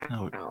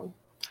Oh.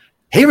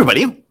 Hey,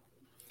 everybody.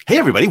 Hey,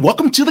 everybody.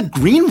 Welcome to the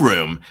Green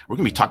Room. We're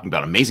going to be talking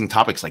about amazing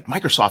topics like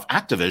Microsoft,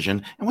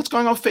 Activision, and what's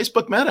going on with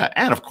Facebook Meta.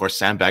 And, of course,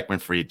 Sam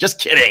Bankman-Fried. Just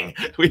kidding.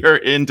 We are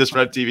in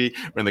Disrupt TV.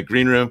 We're in the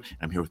Green Room.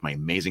 I'm here with my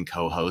amazing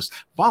co-host,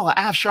 Vala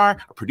Afshar,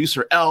 our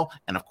producer, Elle,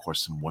 and, of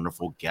course, some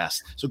wonderful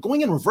guests. So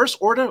going in reverse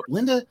order,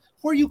 Linda,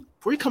 where are you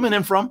coming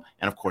in from?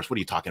 And, of course, what are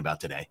you talking about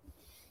today?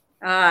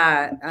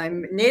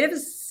 I'm native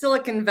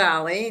Silicon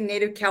Valley,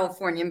 native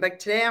Californian, but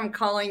today I'm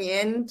calling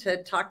in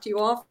to talk to you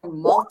all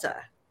from Malta.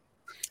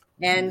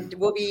 And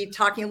we'll be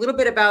talking a little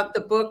bit about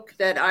the book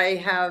that I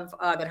have,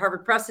 that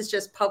Harvard Press has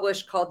just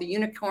published called The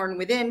Unicorn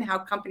Within, How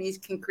Companies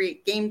Can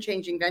Create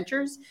Game-Changing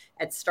Ventures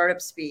at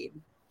Startup Speed.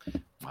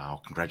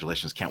 Wow,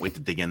 congratulations. Can't wait to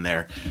dig in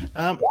there.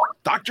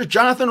 Dr.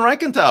 Jonathan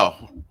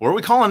Reichenthal, where are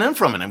we calling in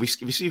from? And we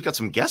see you've got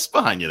some guests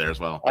behind you there as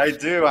well. I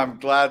do. I'm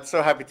glad.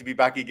 So happy to be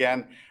back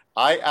again.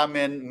 I am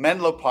in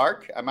Menlo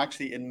Park. I'm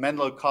actually in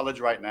Menlo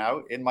College right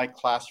now in my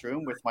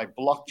classroom with my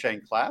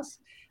blockchain class.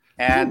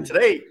 And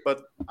today,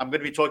 I'm going to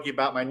be talking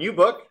about my new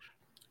book,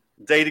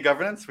 Data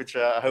Governance, which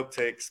I hope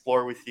to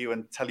explore with you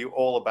and tell you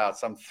all about.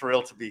 So I'm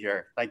thrilled to be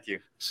here. Thank you.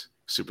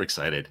 Super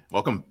excited.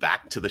 Welcome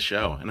back to the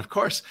show. And of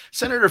course,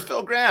 Senator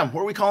Phil Gramm,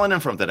 where are we calling in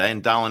from today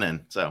and dialing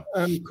in? So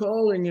I'm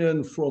calling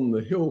in from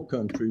the Hill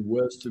Country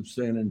west of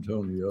San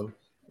Antonio,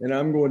 and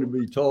I'm going to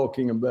be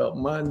talking about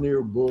my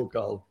new book.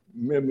 I'll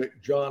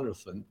mimic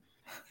Jonathan,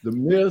 The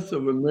Myth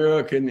of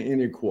American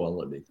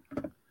Inequality.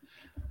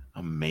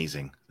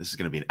 Amazing. This is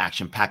going to be an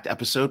action-packed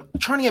episode.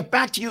 Turning it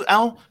back to you,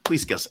 Elle.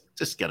 Please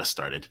just get us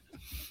started.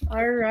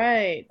 All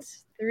right.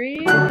 3,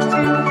 2, 1.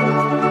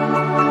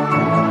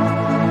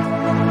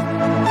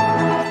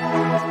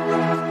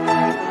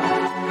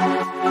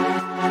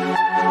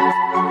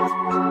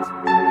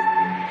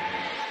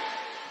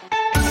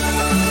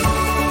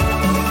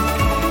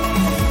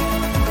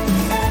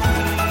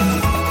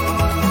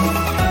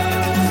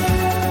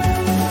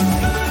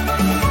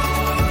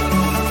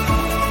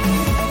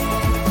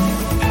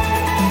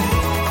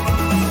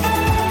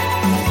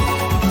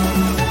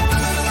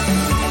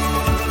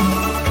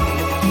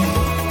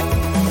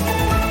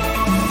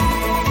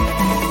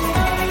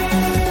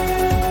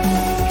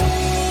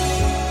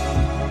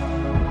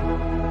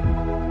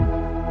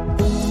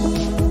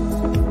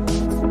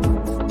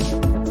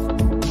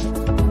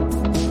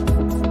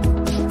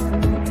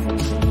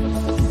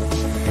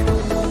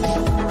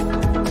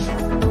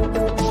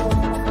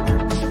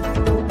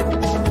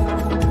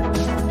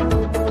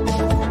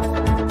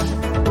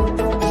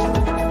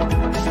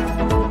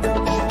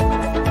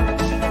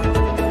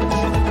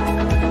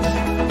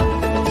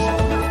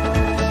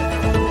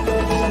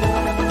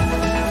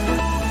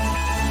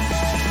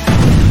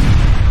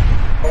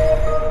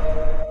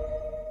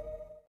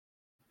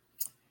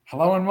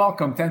 Hello and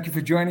welcome. Thank you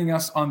for joining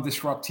us on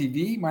Disrupt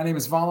TV. My name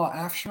is Vala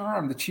Afshar.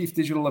 I'm the Chief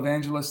Digital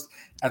Evangelist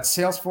at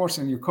Salesforce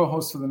and your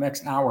co-host for the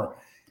next hour.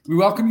 We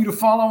welcome you to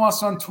follow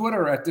us on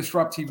Twitter at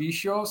Disrupt TV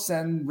Show.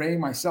 Send Ray,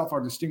 myself, our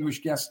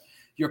distinguished guests,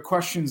 your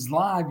questions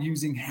live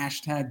using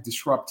hashtag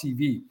Disrupt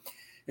TV.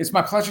 It's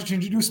my pleasure to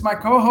introduce my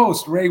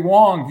co-host, Ray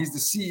Wang. He's the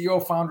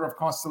CEO, founder of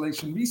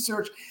Constellation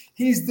Research.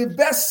 He's the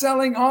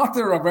best-selling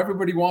author of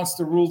Everybody Wants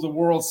to Rule the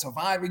World,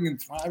 Surviving and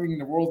Thriving in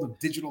the World of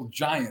Digital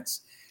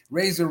Giants.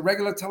 Ray's a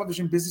regular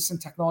television business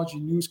and technology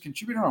news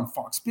contributor on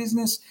Fox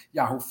Business,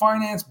 Yahoo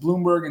Finance,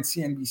 Bloomberg, and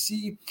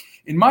CNBC.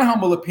 In my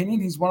humble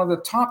opinion, he's one of the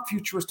top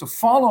futurists to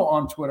follow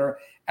on Twitter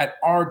at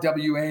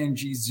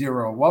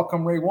RWANG0.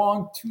 Welcome, Ray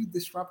Wang, to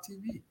Disrupt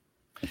TV.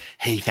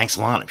 Hey, thanks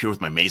a lot. I'm here with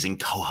my amazing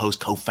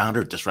co-host,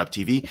 co-founder of Disrupt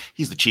TV.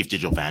 He's the chief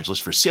digital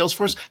evangelist for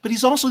Salesforce, but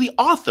he's also the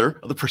author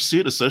of The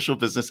Pursuit of Social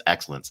Business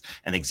Excellence.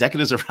 And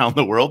executives around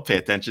the world pay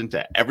attention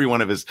to every one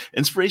of his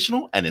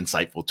inspirational and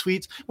insightful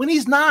tweets. When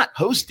he's not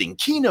hosting,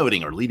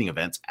 keynoting, or leading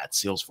events at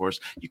Salesforce,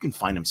 you can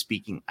find him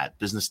speaking at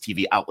business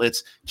TV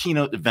outlets,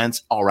 keynote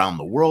events all around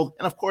the world,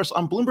 and of course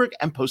on Bloomberg,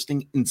 and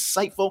posting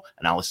insightful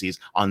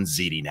analyses on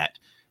ZDNet.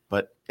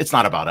 But it's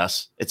not about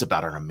us. It's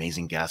about our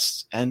amazing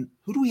guests. And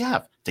who do we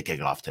have to kick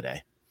it off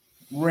today?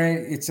 Ray,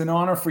 it's an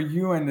honor for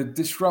you and the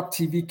Disrupt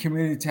TV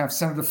community to have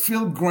Senator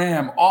Phil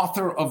Gramm,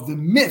 author of The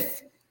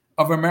Myth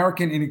of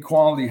American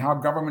Inequality, How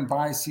Government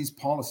Biases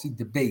Policy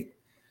Debate.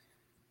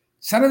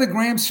 Senator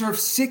Gramm served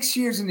 6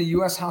 years in the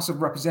U.S. House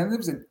of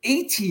Representatives and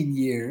 18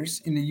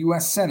 years in the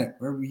U.S. Senate,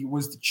 where he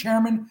was the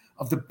chairman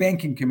of the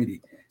Banking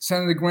Committee.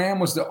 Senator Gramm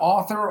was the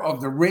author of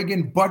the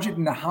Reagan budget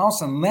in the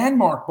House and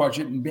landmark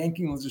budget and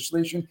banking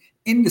legislation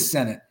in the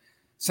Senate.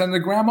 Senator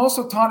Gramm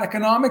also taught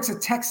economics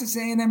at Texas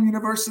A&M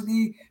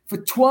University for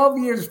 12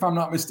 years, if I'm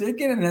not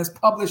mistaken, and has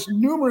published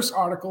numerous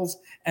articles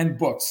and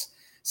books.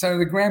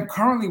 Senator Gramm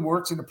currently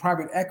works in the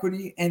private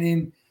equity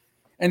and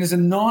is a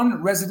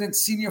non-resident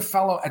senior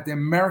fellow at the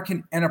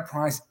American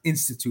Enterprise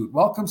Institute.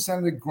 Welcome,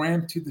 Senator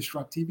Gramm, to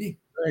Disrupt TV.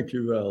 Thank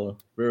you, Vala,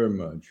 very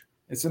much.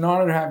 It's an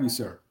honor to have you,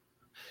 sir.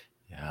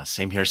 Yeah,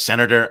 same here,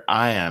 Senator.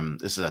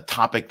 This is a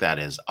topic that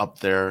is up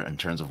there in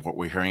terms of what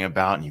we're hearing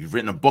about, and you've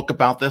written a book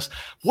about this.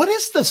 What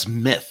is this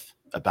myth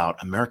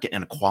about American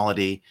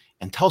inequality?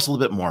 And tell us a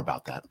little bit more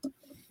about that.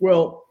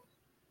 Well,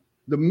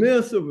 The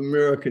myth of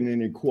American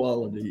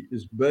inequality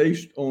is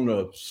based on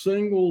a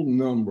single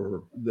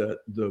number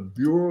that the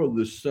Bureau of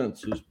the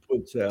Census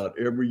puts out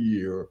every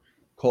year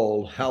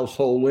called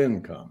household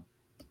income.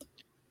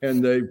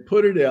 And they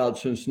put it out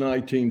since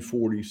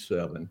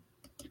 1947.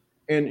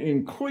 And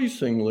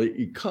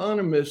increasingly,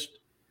 economists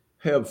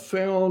have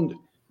found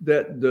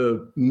that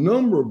the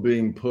number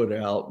being put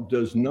out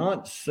does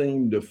not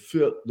seem to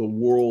fit the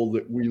world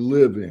that we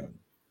live in.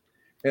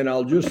 And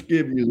I'll just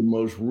give you the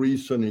most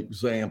recent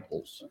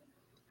examples.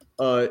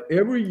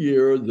 Every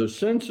year, the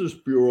Census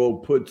Bureau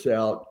puts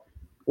out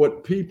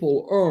what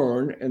people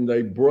earn, and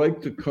they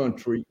break the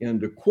country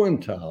into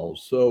quintiles.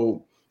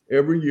 So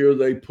every year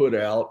they put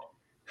out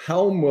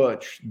how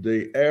much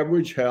the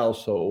average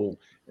household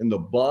in the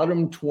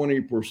bottom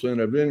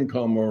 20% of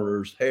income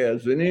earners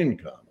has in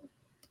income.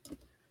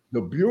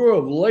 The Bureau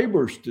of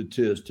Labor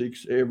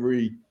Statistics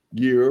every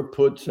year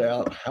puts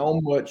out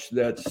how much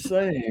that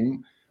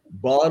same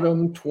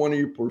bottom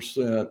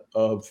 20%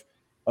 of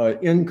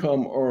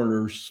income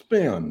earners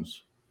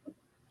spends.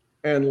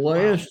 And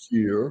last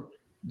year,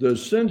 the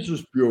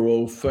Census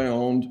Bureau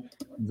found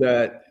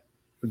that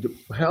the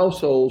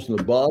households in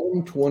the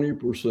bottom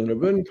 20%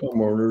 of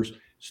income earners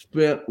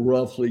spent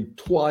roughly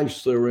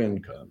twice their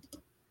income.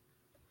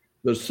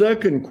 The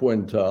second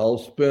quintile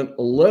spent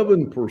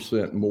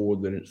 11% more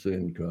than its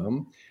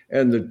income,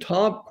 and the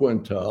top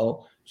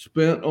quintile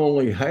spent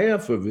only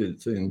half of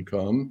its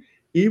income,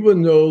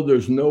 even though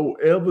there's no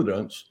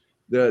evidence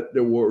that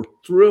there were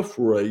thrift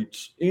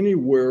rates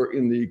anywhere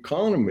in the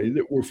economy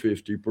that were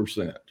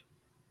 50%.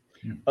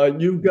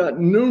 You've got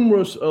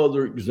numerous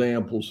other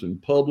examples in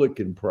public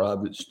and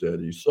private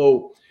studies.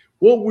 So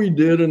what we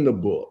did in the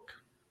book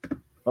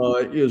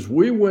is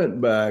we went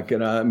back,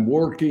 and I'm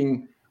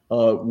working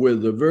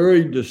with a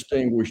very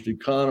distinguished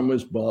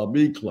economist, Bob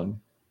Eklund,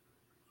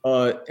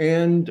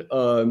 and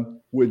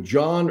with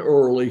John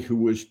Early, who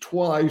was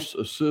twice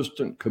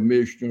Assistant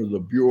Commissioner of the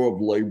Bureau of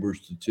Labor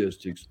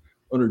Statistics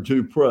under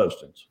two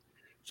presidents.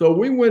 So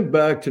we went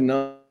back to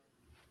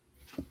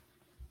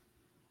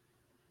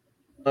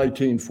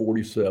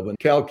 1947,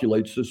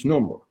 calculates this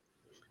number.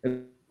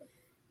 And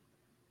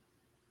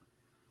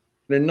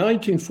in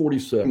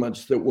 1947,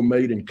 payments that were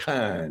made in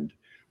kind,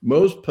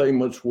 most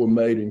payments were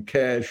made in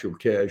cash or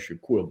cash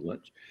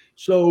equivalents.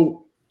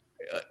 So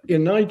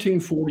in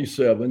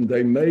 1947,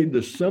 they made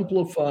the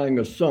simplifying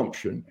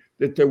assumption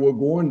that they were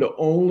going to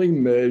only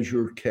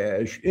measure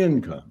cash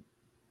income.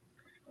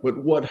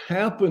 But what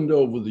happened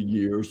over the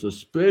years,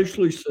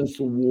 especially since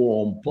the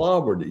war on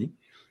poverty,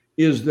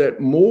 is that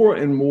more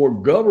and more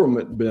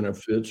government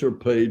benefits are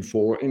paid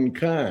for in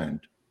kind.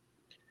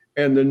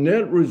 And the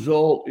net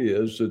result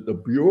is that the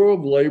Bureau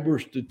of Labor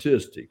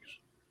Statistics,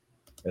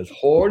 as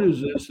hard as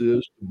this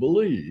is to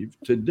believe,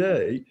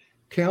 today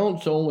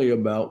counts only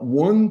about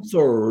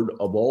 1/3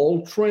 of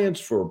all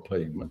transfer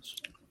payments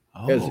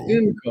as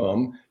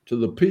income to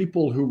the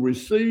people who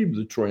receive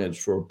the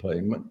transfer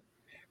payment,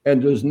 and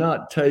does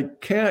not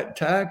take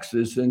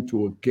taxes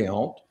into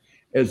account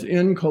as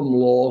income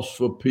loss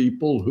for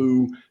people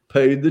who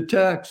paid the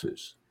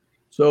taxes.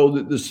 So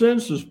that the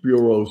Census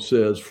Bureau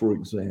says, for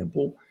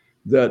example,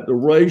 that the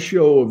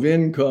ratio of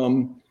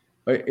income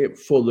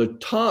for the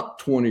top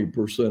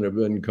 20% of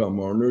income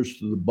earners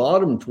to the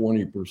bottom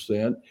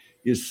 20%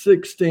 is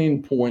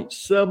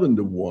 16.7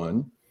 to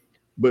 1.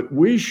 But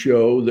we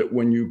show that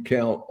when you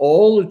count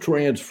all the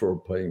transfer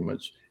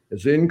payments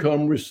as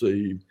income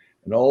received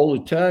and all the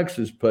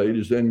taxes paid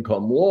as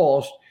income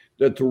lost,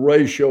 that the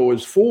ratio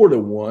is 4 to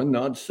 1,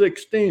 not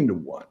 16 to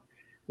 1.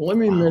 Well, let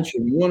me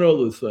mention one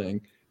other thing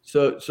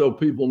so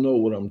people know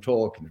what I'm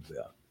talking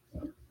about.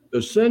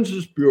 The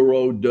Census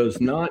Bureau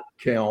does not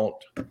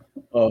count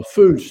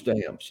food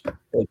stamps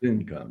as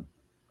income.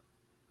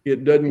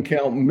 It doesn't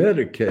count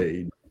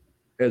Medicaid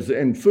as,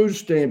 and food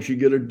stamps, you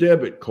get a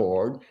debit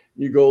card,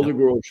 you go to the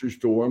grocery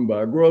store and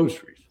buy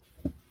groceries.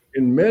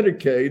 In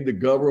Medicaid, the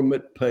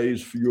government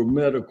pays for your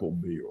medical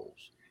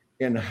bills.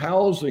 In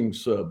housing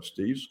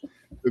subsidies,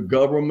 the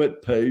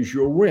government pays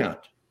your rent.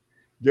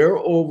 There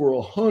are over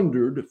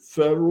 100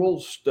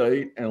 federal,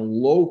 state, and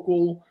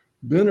local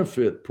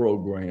benefit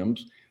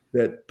programs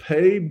that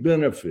pay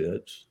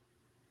benefits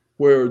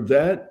where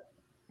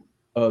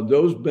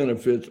those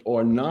benefits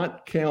are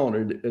not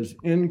counted as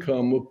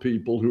income of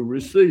people who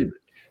receive it.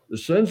 The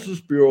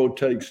Census Bureau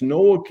takes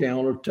no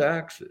account of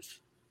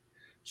taxes,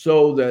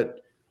 so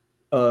that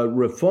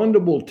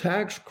refundable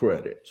tax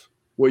credits,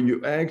 where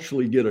you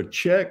actually get a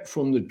check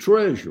from the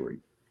Treasury,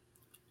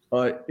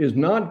 is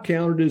not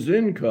counted as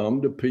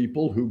income to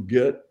people who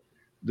get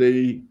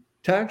the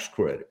tax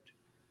credit.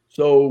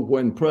 So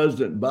when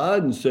President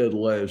Biden said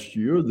last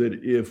year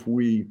that if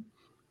we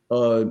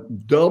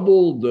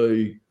double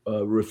the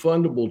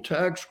refundable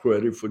tax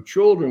credit for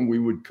children, we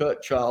would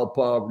cut child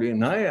poverty in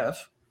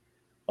half,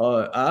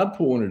 I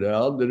pointed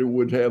out that it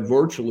would have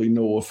virtually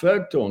no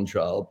effect on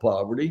child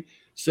poverty,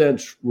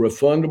 since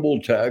refundable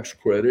tax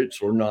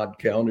credits are not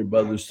counted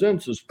by the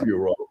Census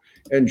Bureau.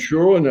 And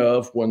sure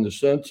enough, when the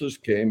census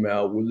came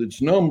out with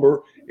its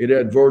number, it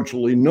had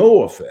virtually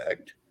no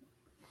effect.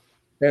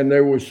 And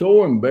they were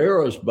so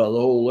embarrassed by the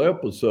whole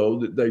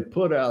episode that they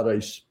put out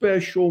a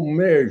special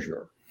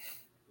measure.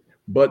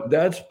 But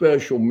that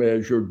special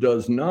measure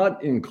does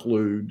not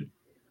include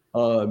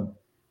the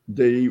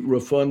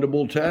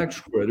refundable tax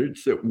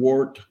credits that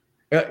weren't,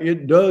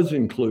 it does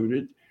include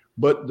it,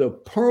 but the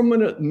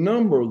permanent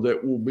number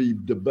that we'll be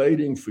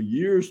debating for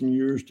years and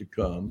years to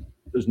come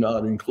does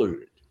not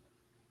include it.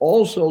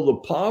 Also, the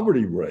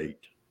poverty rate,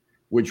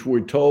 which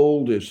we're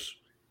told is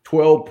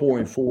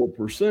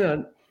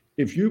 12.4%,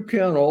 if you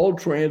count all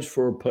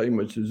transfer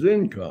payments as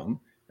income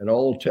and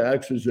all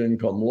taxes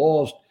income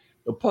lost,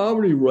 the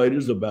poverty rate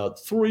is about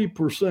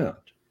 3%.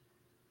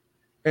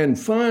 And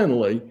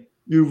finally,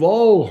 you've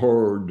all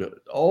heard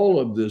all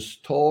of this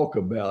talk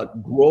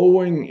about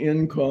growing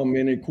income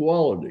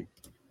inequality.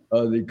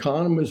 The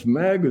Economist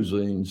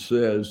magazine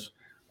says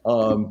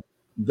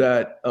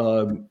that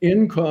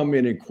income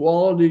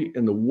inequality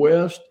in the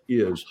West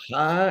is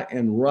high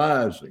and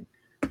rising.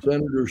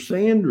 Senator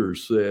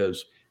Sanders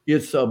says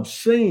it's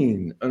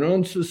obscene and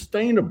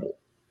unsustainable.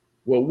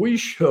 Well, we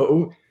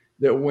show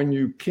that when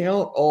you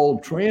count all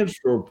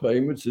transfer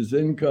payments as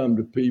income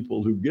to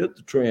people who get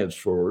the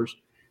transfers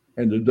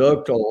and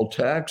deduct all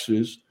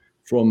taxes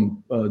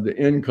from the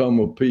income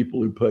of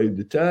people who paid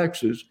the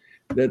taxes,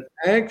 that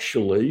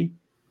actually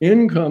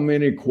income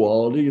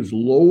inequality is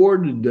lower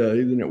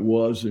today than it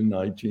was in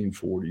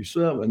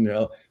 1947.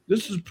 Now,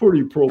 this is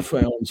pretty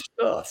profound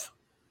stuff.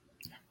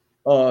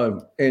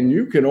 And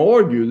you can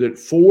argue that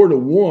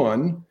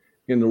 4-to-1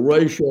 in the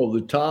ratio of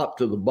the top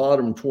to the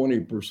bottom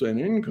 20%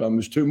 income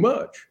is too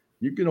much.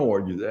 You can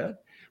argue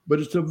that,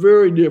 but it's a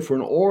very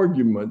different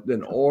argument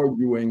than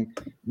arguing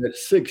that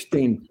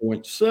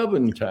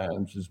 16.7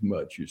 times as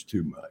much is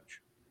too much.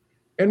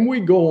 And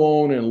we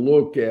go on and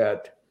look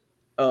at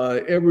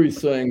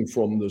everything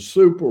from the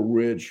super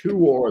rich.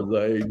 Who are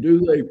they?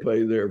 Do they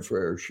pay their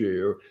fair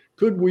share?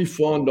 Could we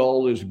fund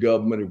all this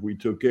government if we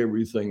took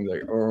everything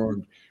they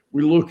earned?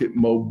 We look at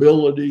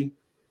mobility.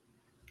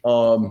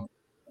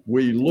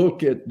 We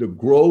look at the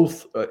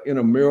growth in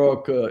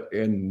America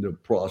and the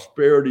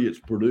prosperity it's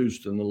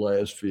produced in the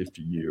last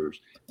 50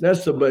 years.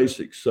 That's the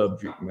basic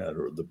subject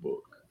matter of the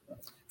book.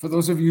 For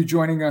those of you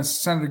joining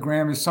us, Senator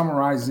Graham is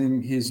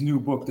summarizing his new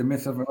book, The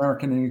Myth of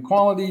American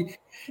Inequality.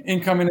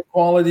 Income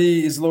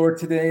inequality is lower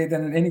today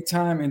than at any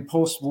time in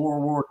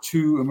post-World War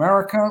II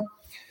America.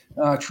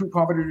 True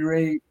poverty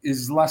rate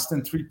is less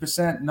than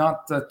 3%,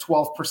 not the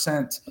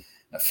 12%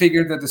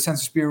 figure that the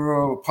Census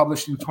Bureau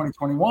published in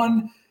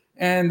 2021.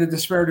 And the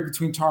disparity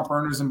between top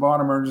earners and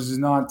bottom earners is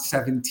not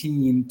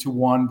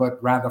 17-to-1,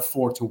 but rather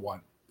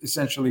 4-to-1,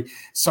 essentially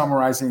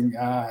summarizing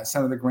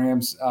Senator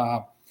Graham's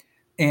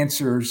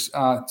answers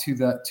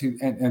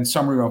and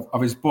summary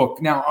of his book.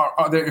 Now,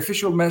 are there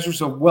official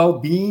measures of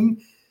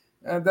well-being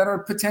that are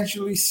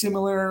potentially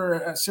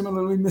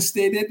similarly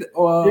misstated?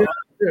 Yeah,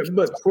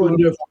 but for a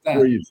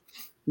different reason.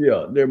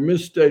 Yeah, they're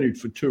misstated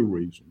for two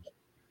reasons.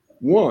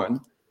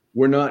 One,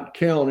 we're not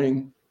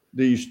counting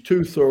these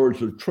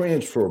 2/3 of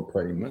transfer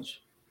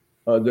payments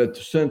that the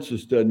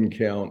census doesn't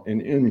count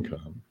in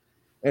income.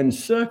 And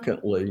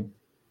secondly,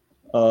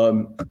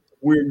 there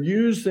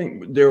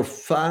are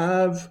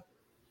 5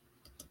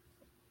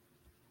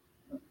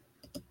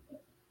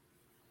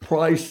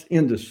 price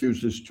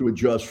indices to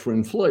adjust for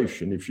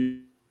inflation. If you're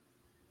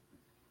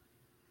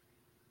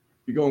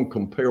going to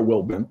compare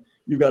well-being,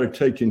 you've got to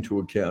take into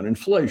account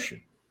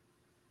inflation.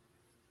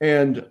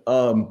 And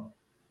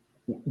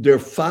there are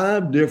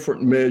 5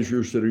 different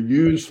measures that are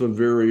used for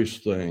various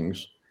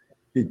things.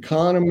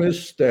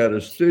 Economists,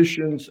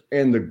 statisticians,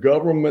 and the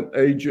government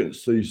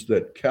agencies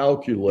that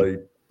calculate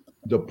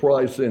the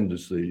price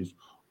indices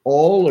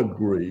all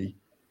agree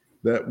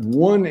that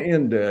one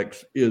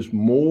index is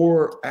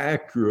more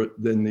accurate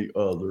than the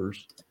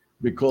others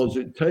because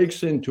it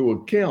takes into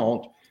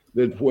account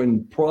that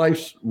when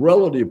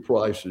relative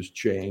prices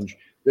change,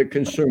 that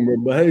consumer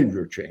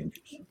behavior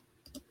changes.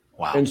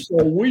 Wow. And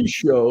so we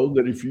show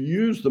that if you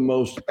use the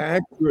most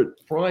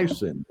accurate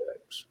price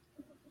index,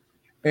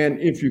 and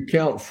if you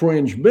count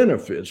fringe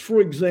benefits,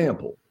 for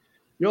example,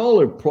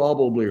 y'all have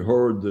probably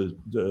heard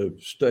the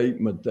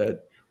statement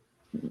that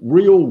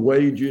real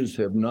wages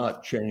have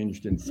not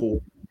changed in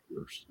 40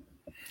 years.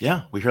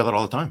 Yeah, we hear that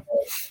all the time.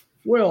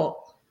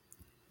 Well,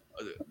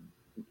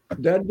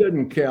 that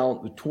doesn't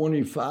count the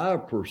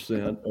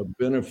 25% of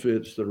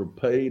benefits that are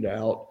paid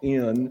out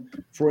in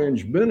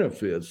fringe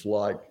benefits,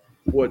 like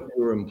what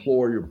your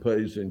employer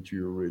pays into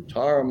your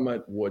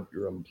retirement, what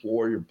your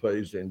employer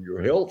pays into your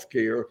health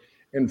care.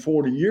 And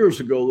 40 years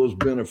ago, those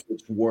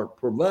benefits weren't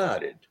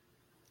provided.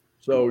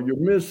 So you're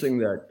missing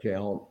that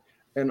count.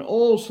 And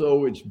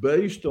also, it's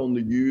based on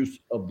the use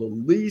of the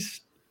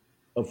least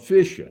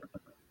efficient,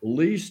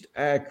 least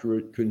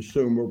accurate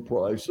consumer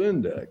price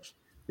index.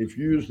 If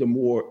you use the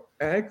more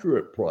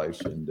accurate price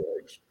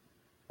index,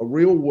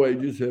 real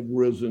wages have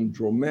risen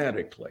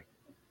dramatically.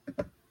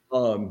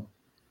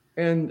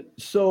 And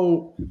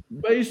so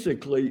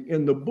basically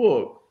in the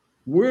book,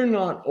 we're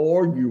not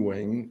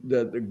arguing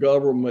that the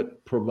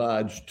government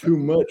provides too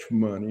much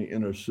money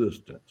in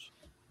assistance.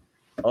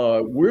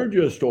 We're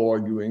just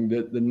arguing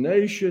that the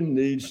nation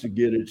needs to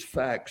get its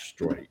facts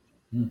straight.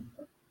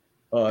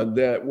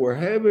 That we're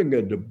having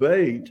a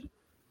debate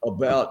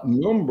about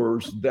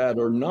numbers that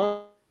are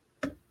not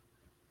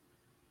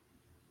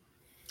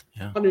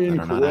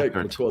incorrect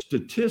because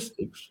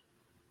statistics,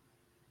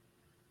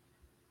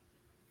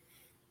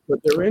 but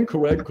they're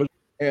incorrect.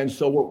 And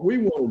so what we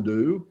want to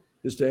do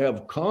is to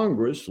have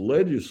Congress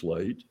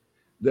legislate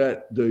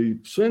that the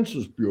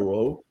Census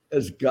Bureau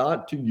has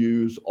got to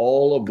use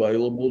all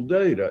available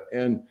data.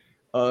 And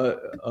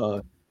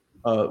Vala,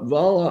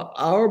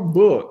 our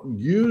book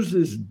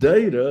uses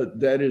data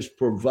that is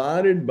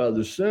provided by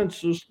the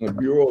Census and the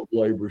Bureau of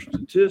Labor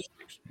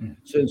Statistics.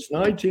 Since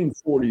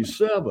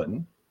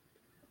 1947,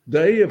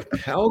 they have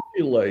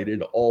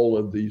calculated all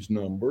of these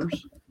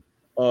numbers,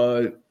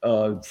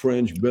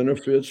 fringe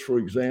benefits, for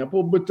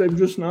example, but they've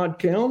just not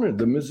counted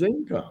them as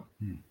income.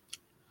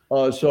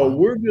 So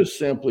we're just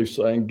simply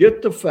saying,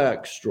 get the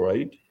facts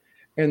straight,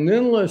 and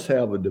then let's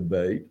have a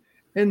debate.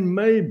 And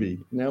maybe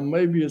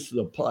it's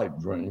the pipe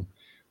dream,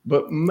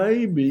 but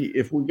maybe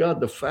if we got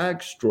the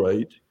facts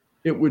straight,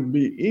 it would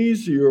be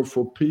easier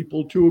for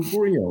people to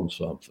agree on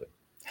something.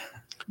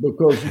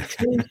 Because the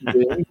truth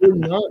is, we're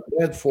not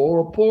that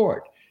far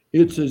apart.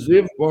 It's as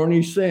if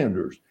Bernie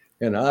Sanders,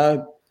 and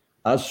I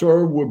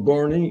served with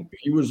Bernie.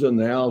 He was in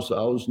the House,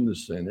 I was in the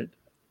Senate.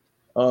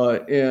 I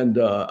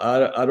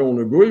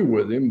don't agree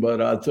with him,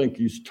 but I think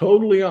he's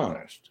totally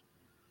honest.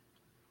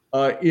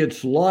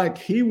 It's like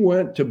he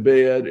went to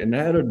bed and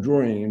had a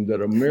dream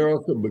that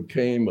America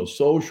became a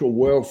social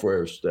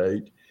welfare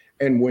state.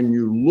 And when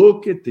you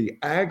look at the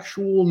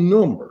actual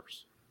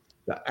numbers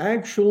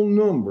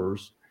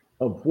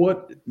of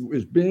what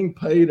is being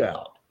paid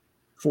out,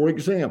 for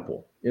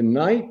example, in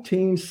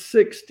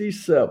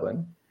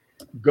 1967,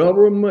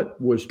 government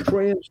was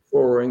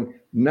transferring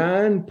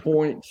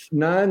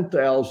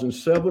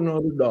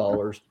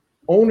 $9,700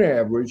 on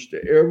average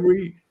to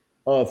every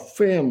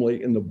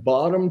family in the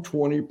bottom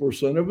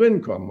 20% of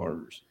income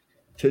earners.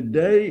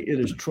 Today, it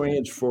is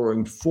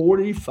transferring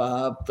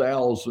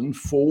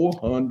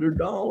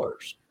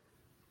 $45,400.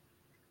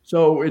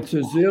 So it's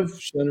as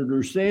if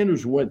Senator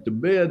Sanders went to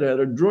bed, had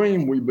a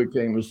dream we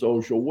became a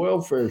social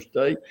welfare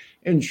state,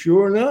 and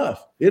sure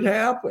enough, it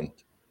happened.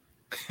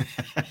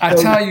 I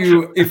tell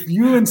you, if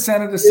you and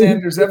Senator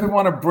Sanders ever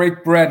want to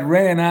break bread,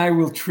 Ray and I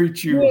will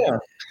treat you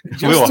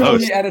just to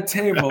be at a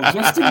table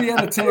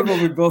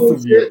with both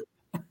of you.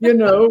 You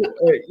know,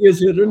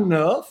 is it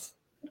enough?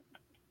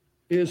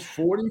 Is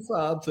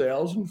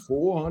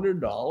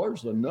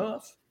 $45,400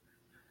 enough?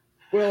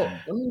 Well,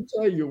 let me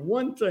tell you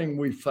one thing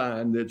we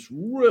find that's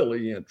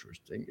really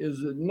interesting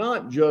is that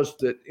not just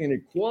that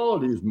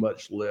inequality is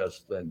much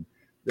less than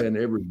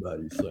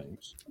everybody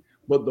thinks,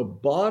 but the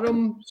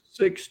bottom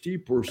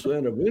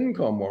 60% of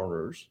income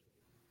earners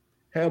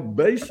have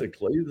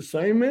basically the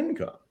same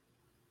income.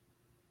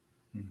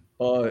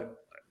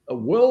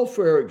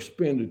 Welfare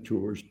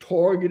expenditures,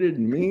 targeted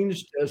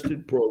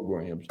means-tested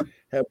programs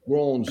have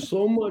grown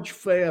so much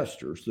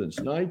faster since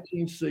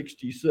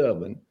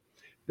 1967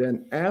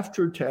 than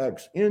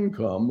after-tax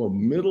income of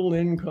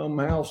middle-income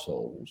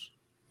households,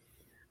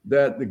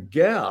 that the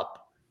gap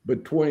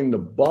between the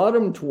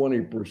bottom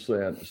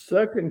 20%,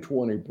 second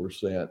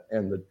 20%,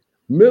 and the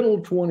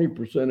middle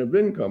 20% of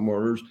income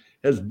earners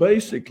has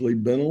basically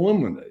been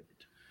eliminated.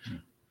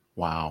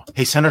 Wow.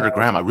 Hey, Senator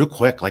Graham, real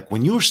quick, like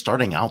when you were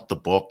starting out the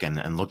book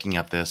and looking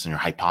at this and your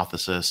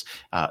hypothesis,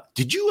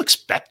 did you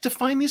expect to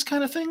find these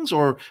kind of things,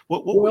 or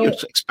what were you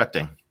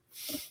expecting?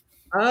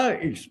 I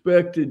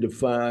expected to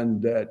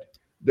find that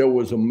there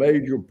was a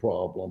major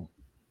problem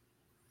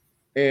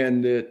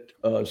and that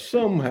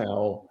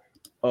somehow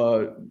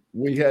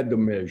we had the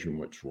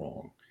measurements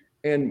wrong.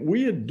 And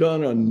we had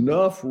done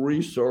enough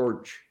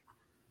research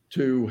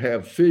to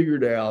have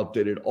figured out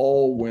that it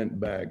all went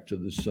back to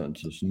the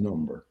census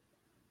number.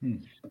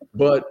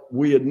 But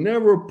we had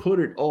never put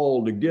it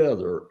all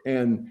together.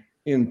 And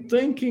in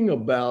thinking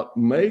about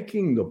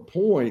making the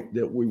point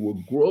that we were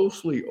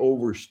grossly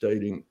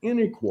overstating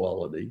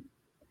inequality,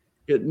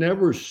 it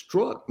never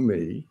struck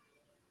me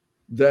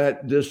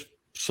that this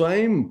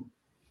same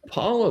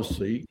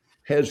policy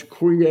has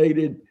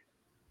created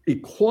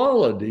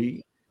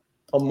equality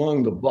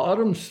among the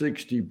bottom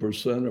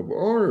 60% of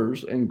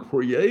earners and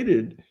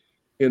created,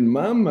 in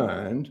my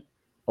mind,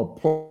 a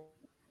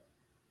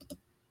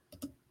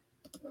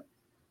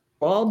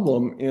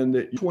problem in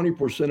the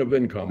 20% of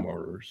income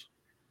earners.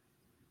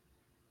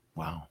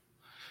 Wow.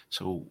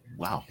 So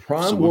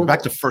we're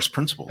back to first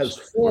principles. Has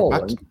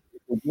fallen to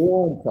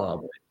war on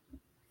poverty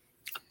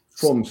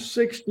from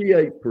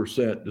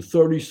 68% to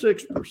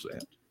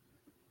 36%.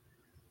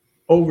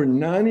 Over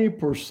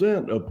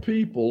 90% of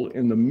people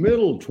in the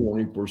middle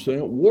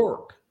 20%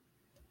 work,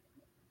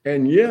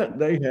 and yet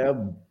they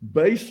have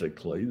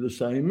basically the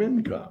same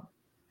income.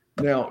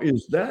 Now,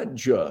 is that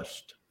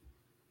just?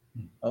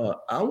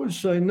 I would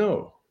say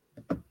no.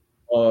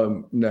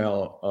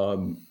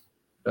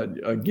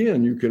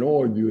 Again, you can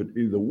argue it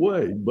either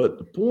way, but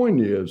the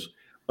point is,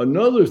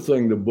 another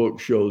thing the book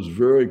shows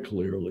very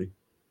clearly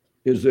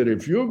is that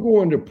if you're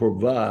going to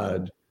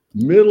provide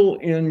middle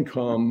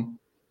income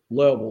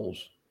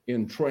levels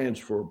in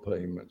transfer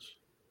payments,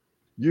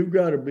 you've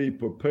got to be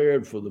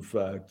prepared for the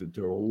fact that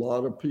there are a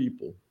lot of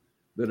people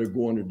that are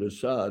going to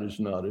decide it's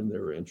not in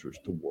their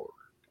interest to work.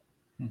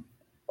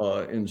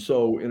 And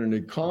so in an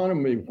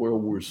economy where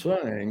we're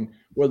saying,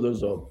 well,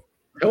 there's a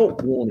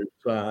help wanted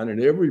sign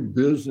in every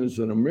business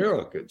in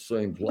America, it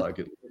seems like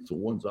it's the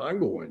ones I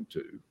go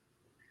into,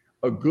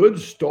 a good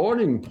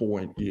starting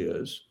point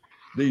is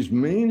these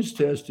means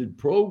tested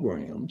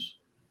programs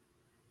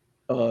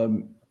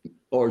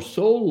are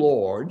so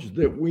large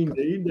that we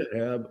need to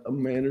have a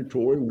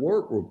mandatory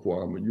work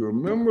requirement. You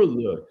remember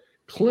the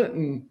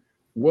Clinton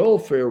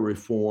welfare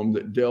reform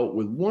that dealt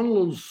with one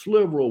little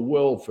sliver of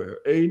welfare,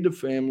 aid to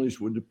families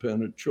with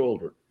dependent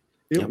children.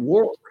 It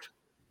worked.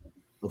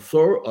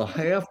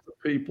 Half the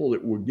people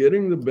that were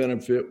getting the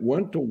benefit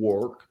went to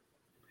work,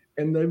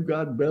 and they've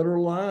got better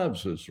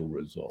lives as a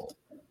result.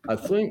 I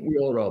think we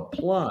ought to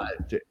apply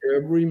it to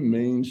every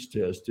means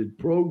tested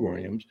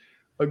programs,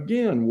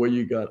 again, where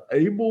you got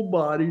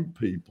able-bodied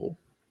people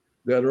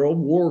that are of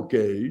work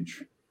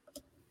age.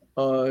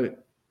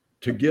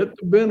 To get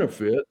the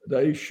benefit,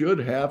 they should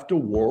have to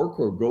work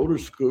or go to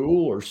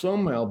school or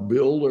somehow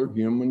build their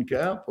human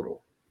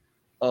capital.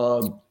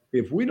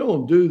 If we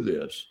don't do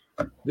this,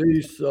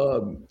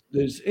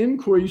 this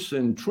increase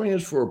in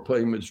transfer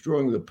payments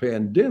during the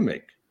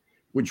pandemic,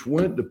 which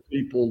went to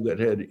people that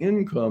had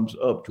incomes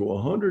up to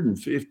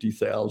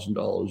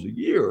 $150,000 a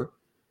year,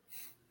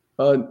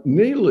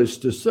 needless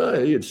to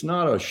say, it's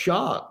not a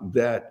shock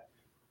that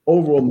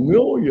over 1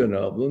 million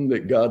of them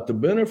that got the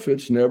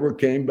benefits never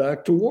came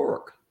back to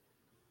work.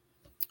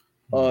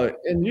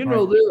 And, you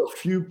know, there are a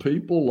few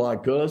people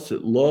like us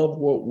that love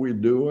what we're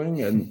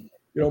doing. And,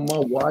 you know, my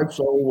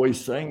wife's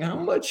always saying, how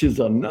much is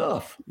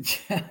enough?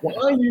 Why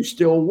are you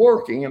still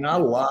working? And I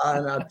lie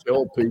and I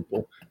tell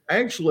people,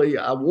 actually,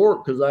 I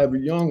work because I have a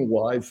young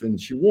wife and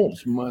she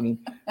wants money.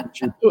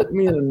 She put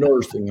me in a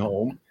nursing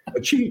home,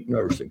 a cheap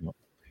nursing home.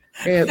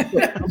 And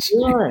I'm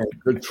lying.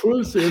 The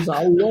truth is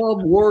I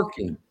love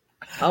working.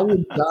 I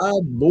would die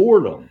of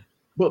boredom.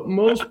 But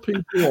most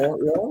people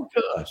aren't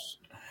like us.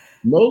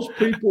 Most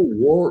people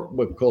work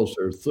because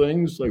there are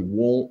things they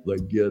want, they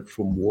get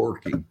from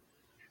working.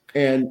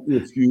 And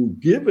if you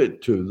give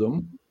it to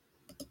them,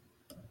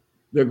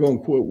 they're going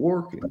to quit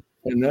working.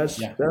 And that's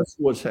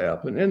what's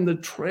happened. And the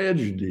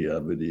tragedy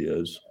of it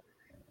is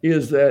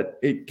that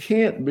it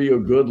can't be a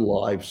good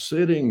life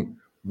sitting,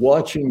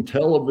 watching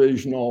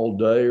television all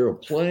day or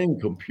playing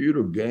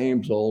computer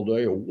games all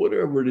day or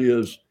whatever it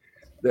is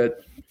that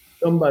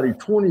somebody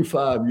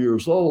 25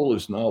 years old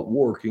is not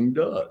working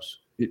does.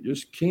 It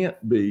just can't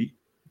be.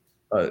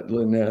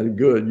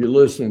 Good. You're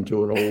listening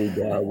to an old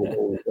guy with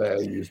old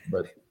values,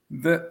 but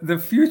the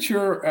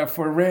future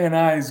for Ray and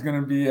I is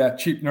going to be a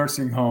cheap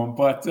nursing home.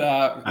 But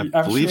I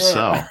believe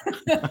so.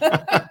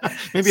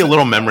 Maybe a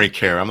little memory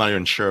care. I'm not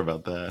even sure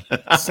about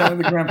that.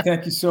 Senator Graham,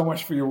 thank you so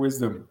much for your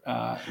wisdom.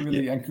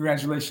 Really, and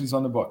congratulations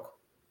on the book.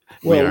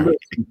 Well,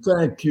 listen,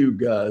 thank you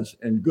guys,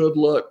 and good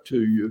luck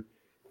to you.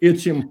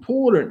 It's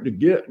important to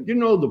get. You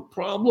know, the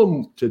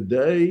problem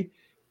today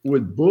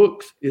with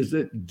books is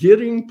that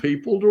getting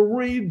people to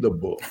read the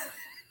book.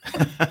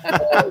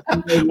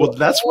 Well,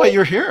 that's why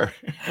you're here.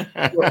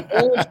 We're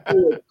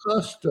also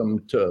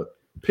accustomed to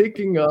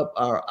picking up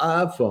our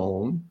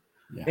iPhone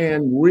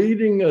and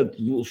reading a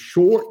little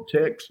short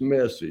text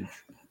message.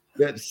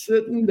 That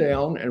sitting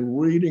down and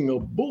reading a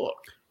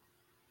book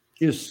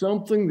is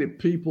something that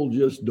people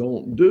just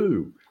don't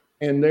do.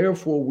 And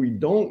therefore, we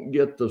don't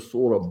get the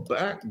sort of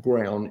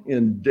background,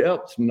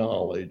 in-depth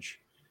knowledge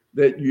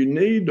that you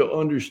need to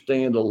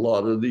understand a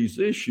lot of these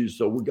issues.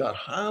 So we got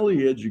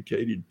highly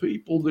educated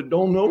people that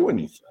don't know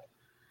anything.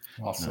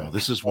 Awesome. No,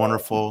 this is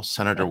wonderful.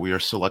 Senator, we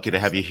are so lucky to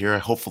have you here.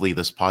 Hopefully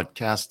this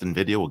podcast and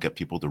video will get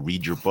people to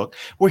read your book.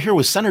 We're here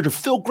with Senator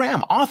Phil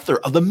Gramm, author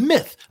of The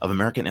Myth of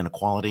American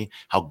Inequality,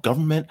 How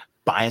Government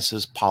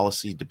Biases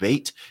Policy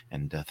Debate.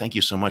 And thank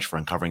you so much for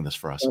uncovering this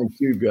for us. Thank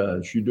you,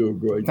 guys. You do a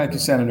great job. Thank you,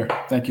 Senator.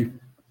 Thank you.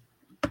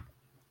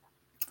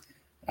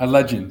 A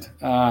legend,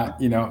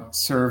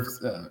 served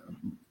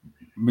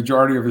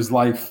majority of his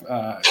life,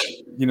 for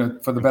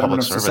the betterment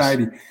of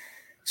society.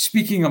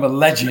 Speaking of a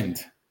legend,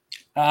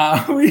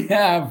 we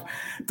have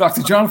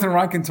Dr. Jonathan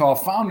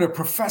Reichental, founder,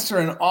 professor,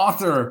 and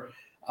author,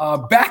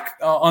 back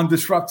on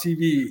Disrupt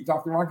TV.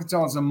 Dr.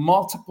 Reichental is a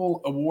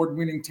multiple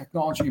award-winning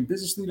technology and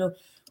business leader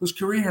whose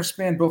career has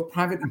spanned both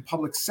private and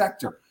public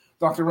sector.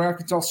 Dr.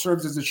 Reichental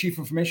serves as the Chief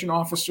Information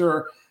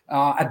Officer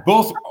at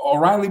both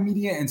O'Reilly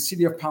Media and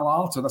City of Palo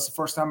Alto. That's the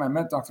first time I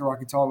met Dr.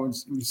 Reichental,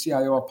 was the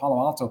CIO of Palo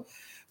Alto.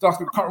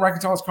 Dr.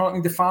 Reichental is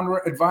currently the founder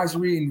of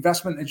advisory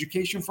investment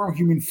education firm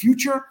Human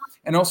Future,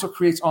 and also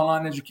creates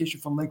online education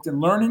for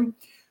LinkedIn Learning.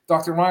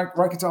 Dr.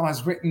 Reichental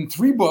has written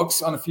 3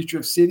 books on the future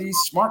of cities: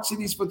 Smart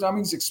Cities for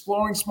Dummies,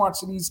 Exploring Smart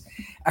Cities,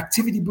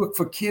 Activity Book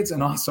for Kids,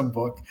 an awesome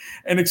book,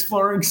 and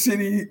Exploring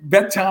City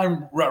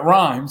Bedtime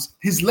Rhymes.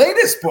 His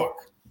latest book,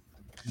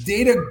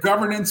 Data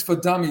Governance for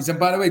Dummies. And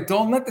by the way,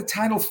 don't let the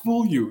title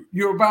fool you.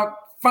 You're about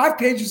 5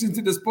 pages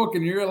into this book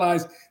and you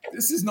realize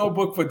this is no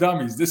book for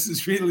dummies. This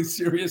is really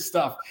serious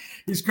stuff.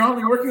 He's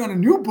currently working on a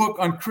new book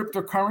on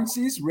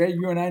cryptocurrencies. Ray,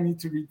 you and I need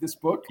to read this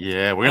book.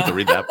 Yeah, we're going to have to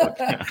read that book.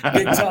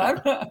 Big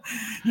time.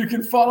 You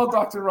can follow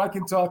Dr.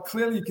 Reichental.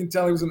 Clearly, you can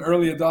tell he was an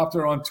early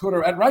adopter on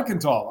Twitter at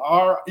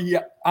Reichental,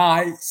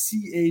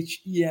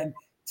 Reichen.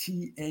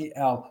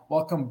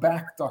 Welcome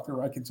back, Dr.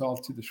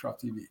 Reichental, to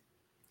Disrupt TV.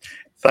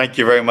 Thank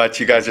you very much.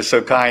 You guys are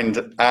so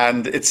kind.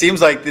 And it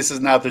seems like this is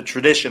now the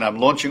tradition. I'm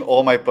launching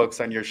all my books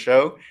on your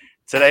show.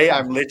 Today,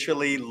 I'm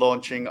literally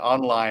launching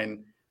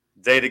online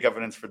Data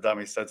Governance for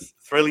Dummies. So it's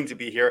thrilling to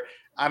be here.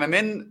 And I'm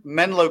in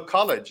Menlo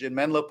College in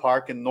Menlo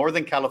Park in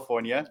Northern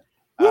California.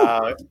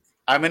 I'm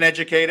an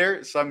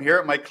educator, so I'm here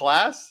at my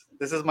class.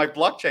 This is my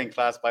blockchain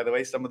class, by the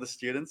way, some of the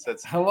students.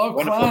 It's Hello,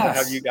 wonderful class.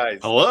 to have you guys.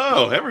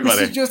 Hello, everybody.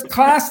 This is just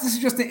class. This is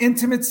just an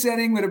intimate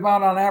setting with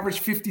about, on average,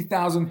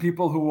 50,000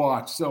 people who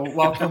watch. So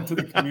welcome to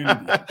the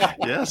community.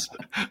 Yes,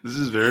 this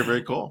is very,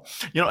 very cool.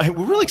 You know, hey,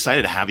 we're really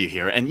excited to have you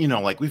here. And, you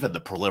know, like we've had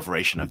the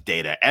proliferation of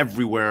data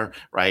everywhere,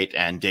 right?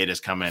 And data's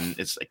coming.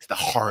 It's like the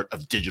heart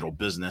of digital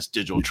business,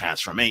 digital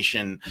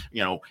transformation,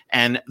 you know,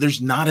 and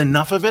there's not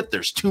enough of it.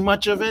 There's too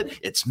much of it.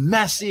 It's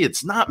messy.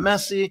 It's not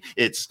messy.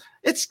 It's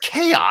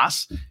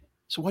chaos.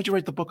 So why'd you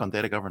write the book on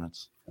data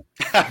governance?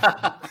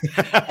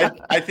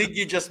 I think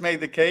you just made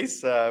the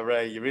case,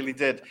 Ray. You really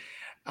did.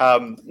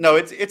 No,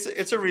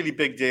 it's a really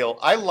big deal.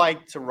 I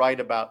like to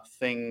write about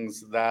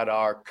things that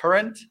are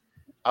current.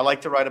 I like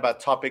to write about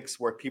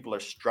topics where people are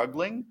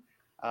struggling,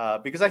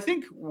 because I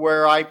think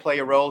where I play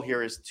a role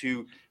here is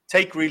to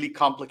take really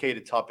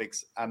complicated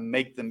topics and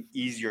make them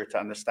easier to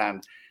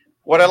understand.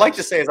 What I like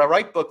to say is I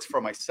write books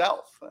for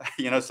myself,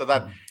 you know, so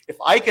that if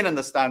I can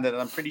understand it,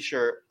 and I'm pretty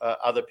sure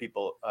other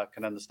people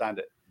can understand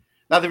it.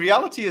 Now, the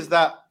reality is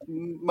that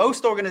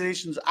most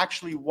organizations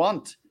actually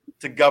want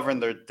to govern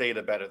their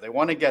data better. They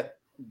want to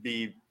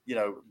be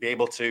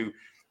able to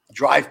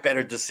drive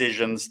better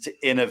decisions, to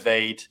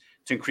innovate,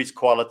 to increase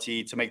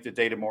quality, to make their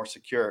data more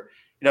secure.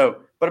 You know,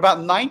 but about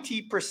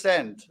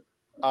 90%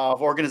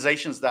 of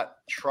organizations that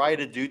try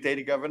to do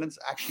data governance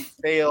actually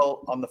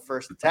fail on the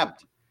first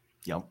attempt.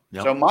 Yep.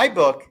 So my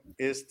book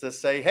is to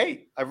say,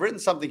 hey, I've written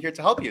something here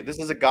to help you. This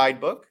is a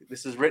guidebook.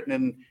 This is written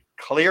in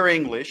clear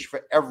English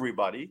for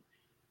everybody.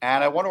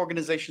 And I want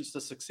organizations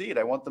to succeed.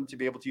 I want them to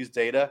be able to use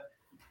data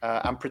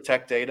and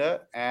protect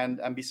data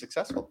and be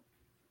successful.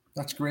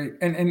 That's great.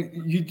 And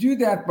you do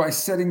that by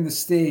setting the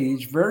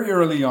stage very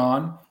early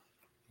on.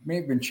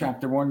 Maybe in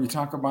chapter 1, you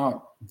talk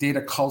about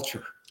data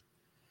culture.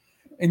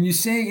 And you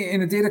say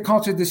in a data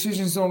culture,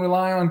 decisions don't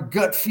rely on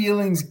gut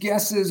feelings,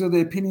 guesses, or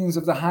the opinions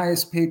of the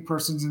highest paid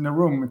persons in the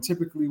room. And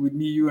typically with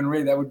me, you, and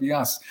Ray, that would be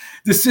us.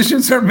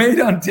 Decisions are made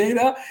on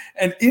data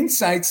and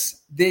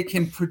insights they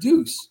can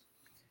produce.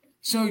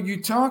 So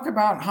you talk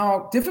about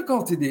how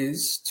difficult it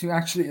is to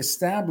actually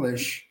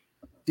establish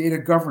data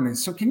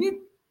governance. So can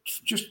you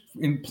just,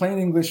 in plain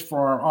English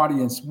for our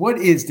audience, what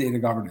is data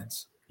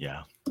governance?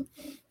 Yeah,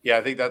 I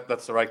think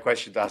that's the right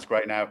question to ask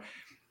right now.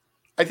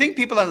 I think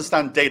people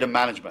understand data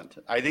management.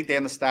 I think they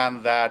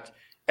understand that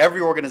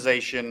every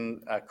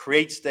organization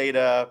creates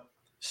data,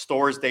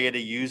 stores data,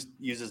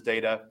 uses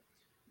data,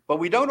 but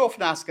we don't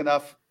often ask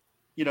enough,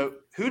 you know,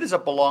 who does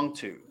it belong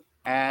to?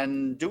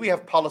 And do we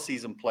have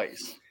policies in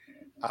place?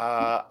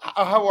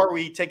 How are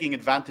we taking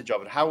advantage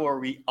of it? How are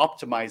we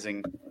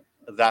optimizing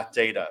that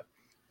data?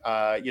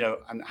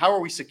 And how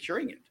are we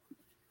securing it?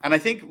 And I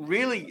think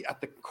really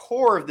at the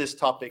core of this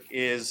topic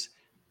is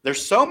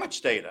there's so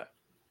much data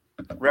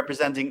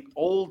representing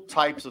all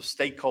types of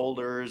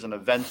stakeholders and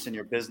events in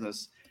your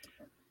business.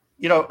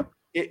 You know,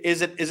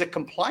 is it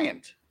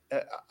compliant?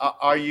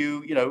 Are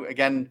you,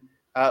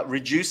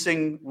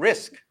 reducing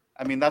risk?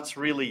 I mean, that's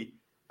really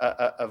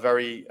a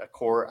very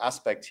core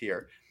aspect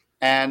here.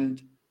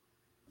 And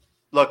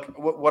look,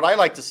 what I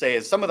like to say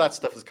is some of that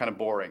stuff is kind of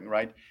boring,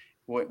 right?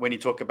 When you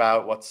talk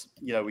about what's,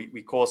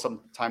 we call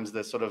sometimes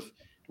the sort of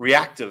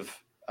reactive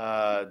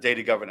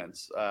data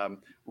governance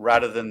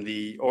rather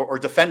than or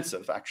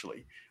defensive,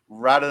 actually.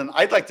 Rather than,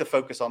 I'd like to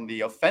focus on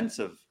the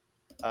offensive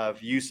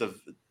use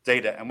of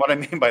data. And what I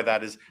mean by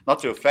that is not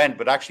to offend,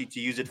 but actually to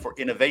use it for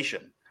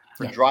innovation,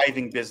 for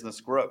driving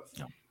business growth.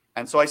 Yeah.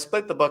 And so I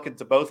split the book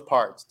into both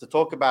parts to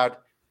talk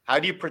about how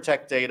do you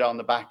protect data on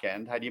the back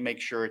end? How do you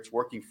make sure it's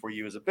working for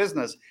you as a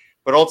business?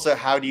 But also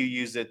how do you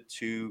use it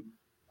to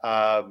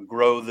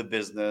grow the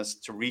business,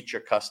 to reach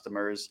your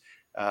customers,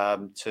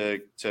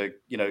 to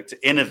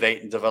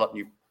innovate and develop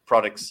new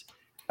products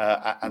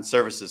and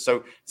services.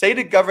 So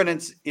data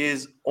governance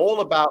is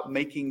all about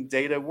making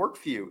data work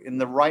for you in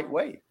the right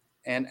way.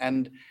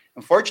 And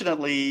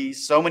unfortunately,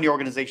 so many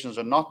organizations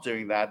are not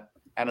doing that.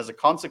 And as a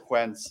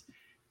consequence,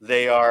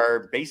 they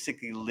are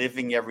basically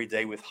living every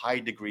day with high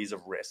degrees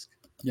of risk.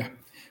 Yeah.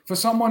 For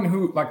someone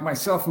who, like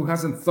myself, who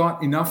hasn't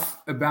thought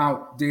enough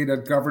about data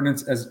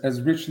governance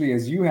as richly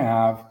as you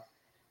have,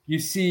 you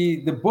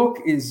see the book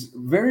is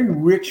very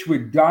rich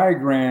with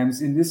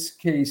diagrams. In this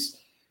case,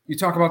 you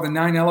talk about the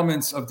 9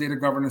 elements of data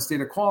governance: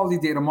 data quality,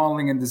 data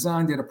modeling and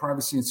design, data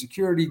privacy and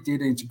security,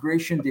 data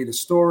integration, data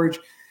storage,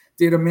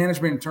 data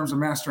management in terms of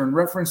master and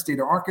reference,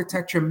 data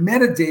architecture,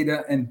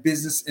 metadata, and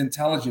business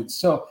intelligence.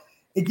 So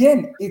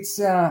again, it's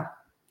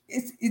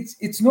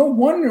no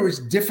wonder it's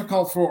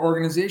difficult for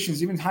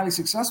organizations, even highly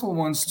successful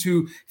ones,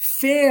 to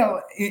fail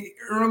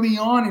early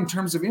on in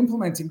terms of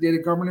implementing data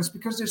governance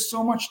because there's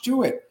so much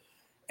to it.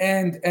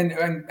 And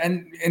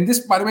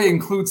this, by the way,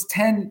 includes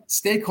 10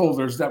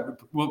 stakeholders that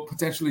will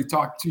potentially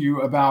talk to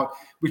you about,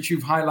 which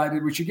you've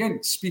highlighted, which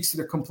again speaks to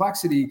the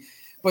complexity.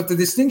 But the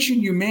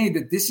distinction you made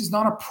that this is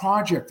not a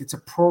project, it's a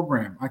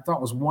program, I thought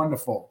was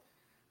wonderful.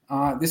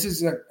 This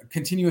is a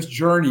continuous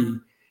journey.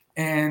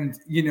 And,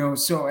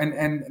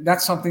 and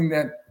that's something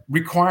that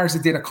requires a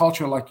data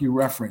culture like you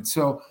referenced.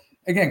 So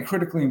again,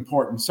 critically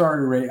important.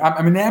 Sorry, Ray.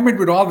 I'm enamored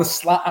with all the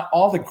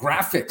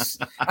graphics.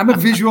 I'm a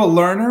visual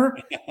learner.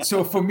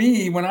 So for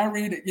me, when I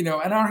read,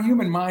 and our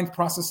human mind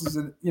processes,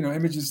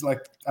 images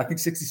like, I think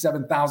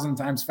 67,000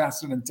 times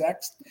faster than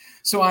text.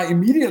 So I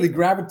immediately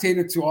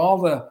gravitated to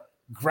all the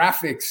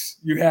graphics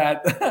you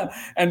had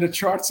and the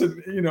charts,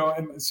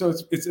 and so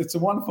it's a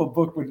wonderful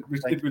book with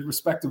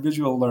respect to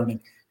visual learning.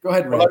 Go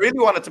ahead, Ray. Well, I really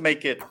wanted to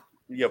make it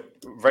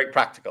very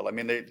practical. I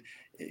mean,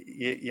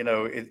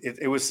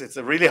 it's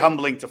really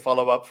humbling to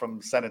follow up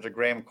from Senator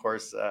Graham, of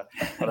course.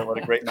 What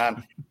a great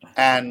man.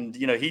 And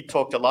he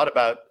talked a lot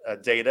about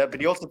data,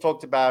 but he also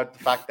talked about the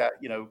fact that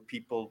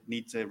people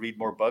need to read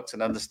more books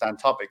and understand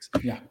topics.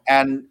 Yeah.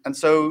 And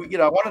so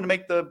I wanted to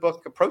make the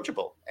book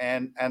approachable,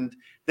 and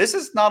this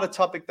is not a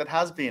topic that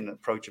has been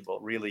approachable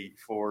really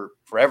for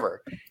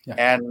forever. Yeah.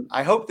 And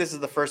I hope this is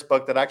the first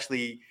book that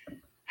actually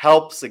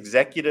helps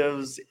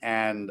executives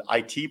and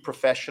IT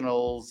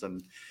professionals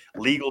and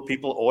legal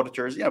people,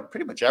 auditors,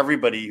 pretty much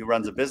everybody who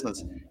runs a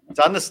business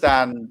to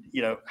understand,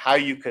 how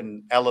you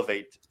can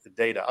elevate the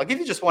data. I'll give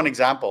you just one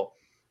example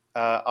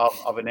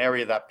of an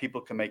area that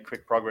people can make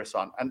quick progress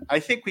on. And I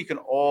think we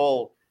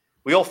all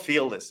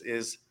feel this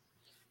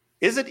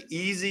is it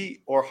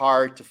easy or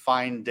hard to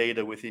find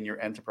data within your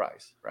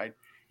enterprise, right?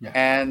 Yeah.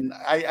 And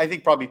I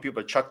think probably people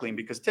are chuckling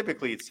because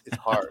typically it's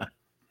hard.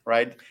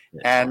 Right.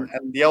 Yeah, and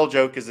the old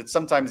joke is it's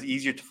sometimes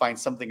easier to find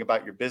something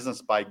about your business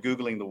by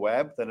Googling the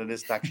web than it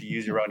is to actually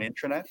use your own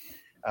intranet.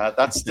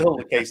 That's still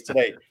the case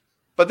today.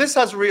 But this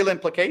has real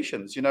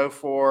implications,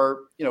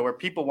 for, where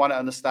people want to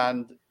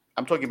understand.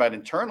 I'm talking about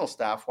internal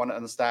staff want to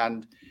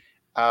understand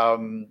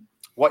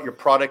what your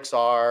products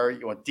are.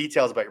 You want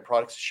details about your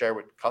products to share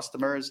with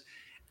customers.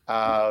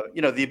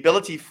 The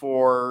ability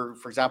for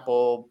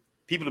example,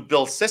 people to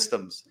build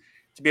systems,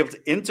 to be able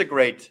to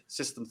integrate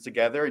systems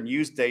together and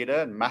use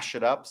data and mash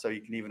it up so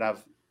you can even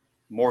have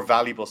more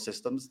valuable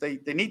systems. They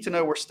need to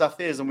know where stuff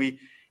is. And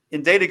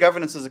in data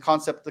governance is a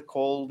concept they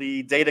call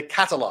the data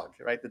catalog,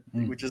 right?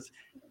 Which is,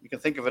 you can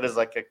think of it as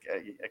like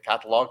a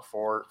catalog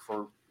for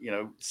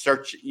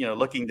search,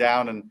 looking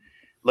down and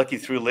looking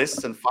through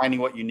lists and finding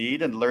what you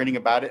need and learning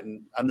about it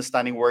and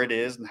understanding where it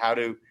is and how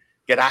to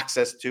get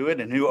access to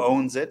it and who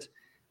owns it.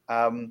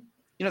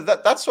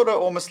 That's sort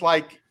of almost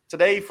like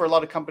today for a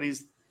lot of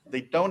companies,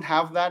 they don't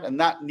have that, and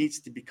that needs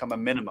to become a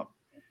minimum,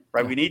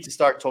 right? We need to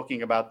start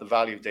talking about the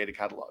value of data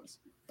catalogs.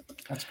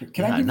 That's good.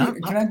 Can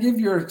I give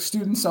your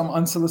students some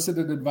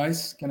unsolicited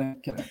advice? Can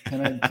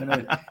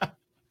I?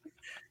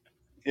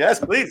 Yes,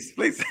 please.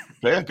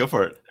 Yeah, go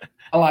for it.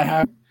 Well, I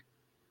have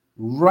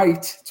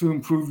write to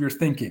improve your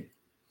thinking,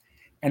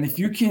 and if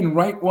you can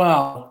write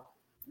well,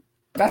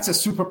 that's a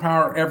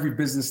superpower every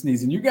business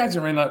needs. And you guys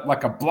are in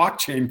like a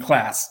blockchain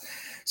class.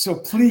 So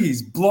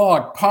please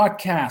blog,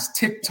 podcast,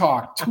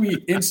 TikTok,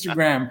 tweet,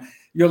 Instagram,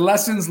 your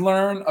lessons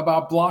learned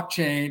about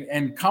blockchain,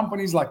 and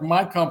companies like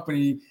my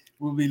company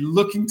will be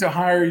looking to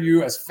hire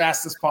you as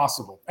fast as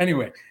possible.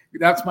 Anyway,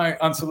 that's my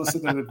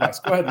unsolicited advice.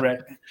 Go ahead, Ray.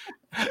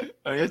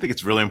 I think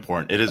it's really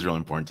important. It is really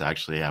important to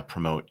actually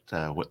promote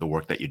what the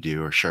work that you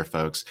do, or share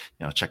folks,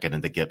 check it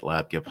into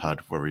GitLab, GitHub,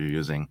 whatever you're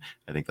using.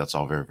 I think that's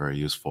all very, very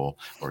useful,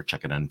 or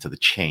check it into the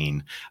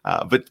chain.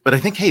 But I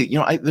think, hey,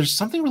 there's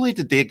something related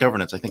to data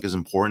governance I think is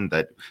important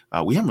that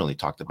we haven't really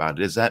talked about.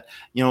 It is that,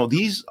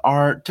 these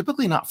are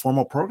typically not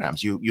formal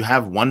programs. You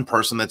have one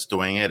person that's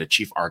doing it, a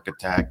chief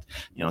architect,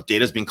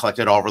 data is being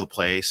collected all over the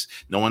place.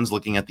 No one's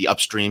looking at the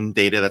upstream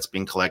data that's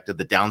being collected,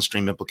 the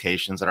downstream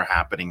implications that are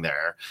happening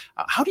there.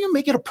 How do you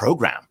make it a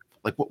program?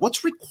 Like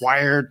what's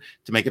required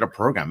to make it a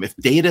program? If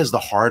data is the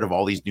heart of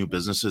all these new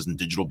businesses and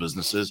digital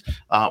businesses,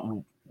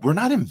 we're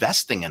not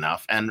investing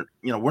enough, and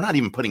we're not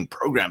even putting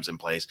programs in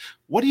place.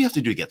 What do you have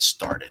to do to get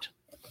started?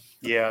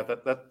 Yeah,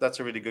 that's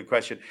a really good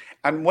question.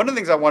 And one of the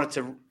things I wanted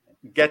to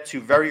get to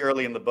very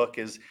early in the book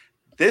is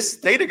this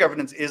data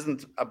governance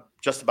isn't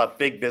just about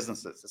big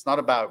businesses. It's not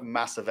about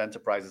massive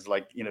enterprises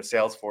like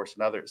Salesforce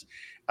and others.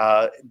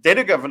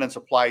 Data governance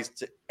applies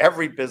to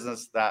every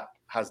business that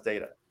has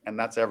data, and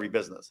that's every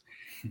business.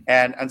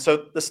 And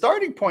so the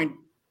starting point,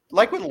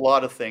 like with a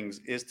lot of things,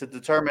 is to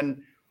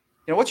determine,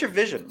 what's your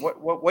vision?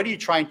 What are you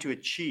trying to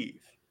achieve?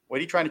 What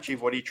are you trying to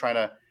achieve? What are you trying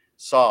to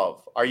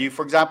solve? Are you,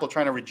 for example,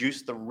 trying to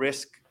reduce the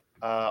risk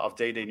of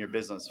data in your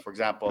business? For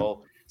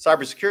example,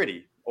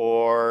 cybersecurity,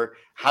 or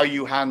how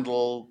you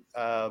handle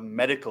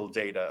medical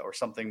data or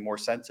something more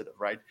sensitive,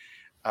 right?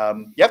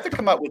 You have to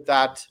come up with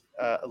that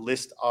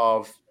list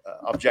of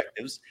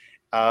objectives.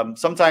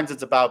 Sometimes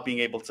it's about being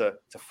able to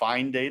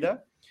find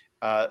data.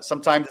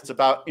 Sometimes it's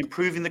about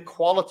improving the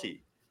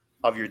quality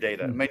of your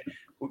data. I mean,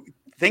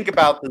 think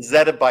about the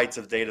zettabytes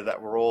of data that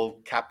we're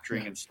all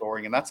capturing and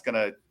storing, and that's going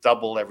to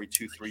double every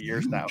 2-3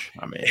 years now.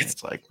 I mean,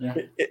 it's like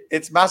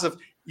it's massive.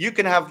 You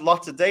can have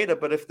lots of data,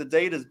 but if the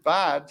data is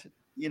bad,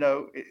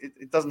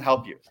 it doesn't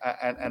help you,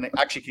 and it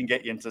actually can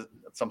get you into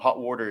some hot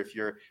water if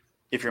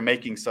you're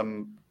making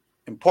some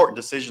important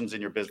decisions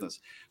in your business.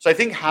 So I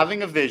think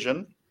having a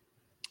vision,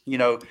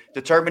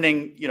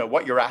 determining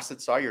what your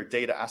assets are, your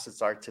data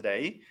assets are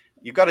today,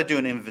 you've got to do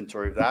an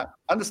inventory of that,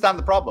 understand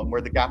the problem,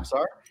 where the gaps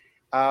are,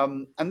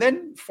 and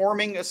then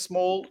forming a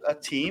small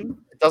team.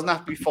 It doesn't have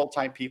to be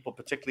full-time people,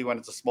 particularly when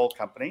it's a small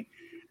company.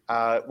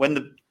 When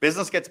the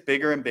business gets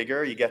bigger and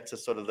bigger, you get to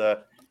sort of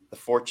the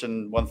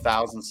Fortune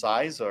 1000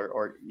 size,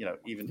 or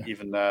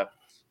even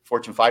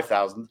Fortune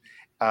 5000.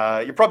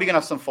 You're probably going to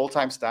have some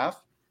full-time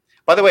staff.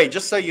 By the way,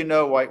 just so you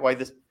know why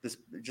this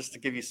just to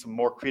give you some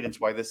more credence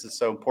why this is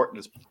so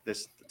important,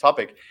 this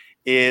topic,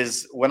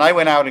 is when I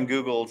went out and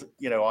Googled,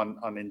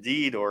 on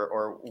Indeed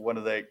or one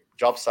of the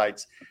job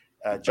sites,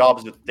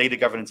 jobs with data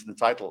governance in the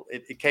title,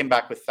 it came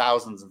back with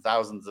thousands and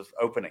thousands of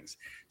openings.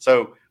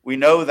 So we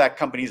know that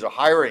companies are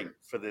hiring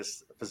for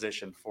this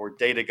position for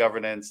data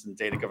governance and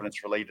data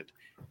governance related.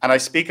 And I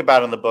speak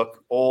about in the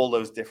book all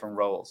those different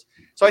roles.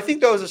 So I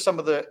think those are some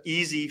of the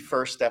easy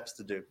first steps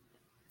to do.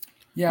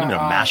 Yeah,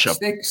 mash up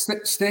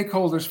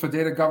stakeholders for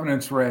data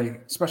governance, Ray,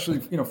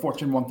 especially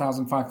Fortune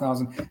 1000,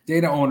 5000,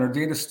 data owner,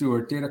 data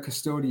steward, data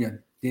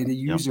custodian, data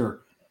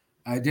user,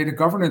 data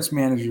governance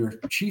manager,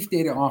 chief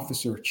data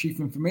officer, chief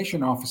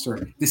information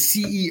officer. The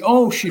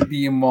CEO should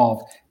be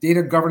involved.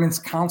 Data governance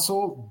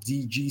council,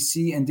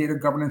 DGC, and data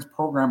governance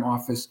program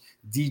office,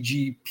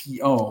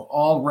 DGPO,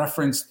 all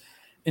referenced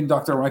in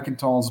Dr.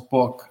 Reichenthal's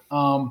book.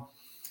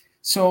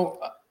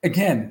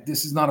 Again,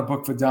 this is not a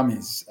book for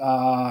dummies.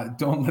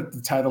 Don't let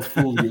the title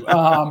fool you.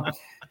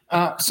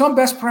 Some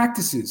best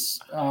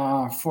practices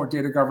for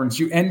data governance.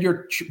 You end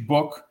your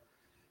book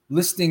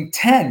listing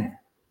 10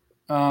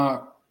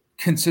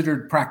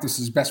 considered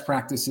practices, best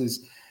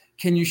practices.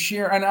 Can you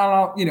share? And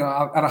I'll,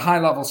 at a high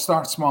level,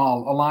 start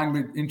small, align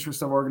with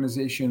interest of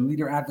organization,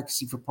 leader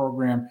advocacy for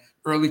program,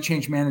 early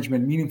change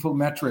management, meaningful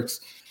metrics,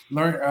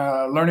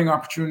 learning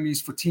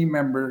opportunities for team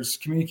members,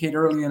 communicate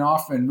early and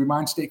often,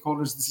 remind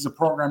stakeholders this is a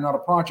program, not a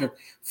project,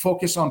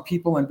 focus on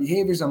people and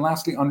behaviors, and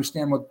lastly,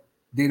 understand what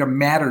data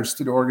matters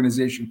to the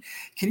organization.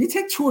 Can you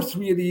take 2 or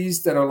 3 of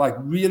these that are like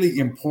really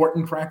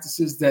important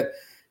practices that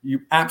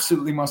you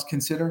absolutely must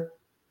consider?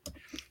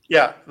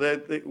 Yeah,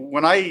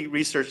 when I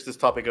researched this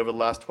topic over the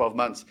last 12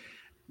 months,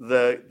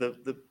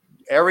 the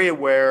area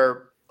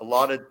where a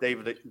lot of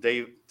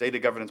data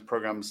governance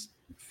programs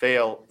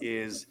fail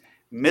is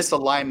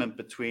misalignment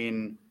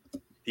between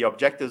the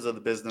objectives of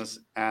the business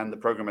and the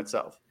program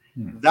itself.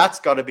 That's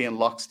got to be in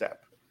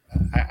lockstep,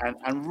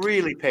 and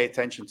really pay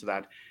attention to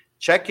that.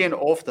 Check in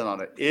often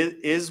on it.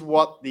 Is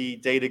what the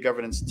data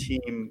governance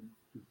team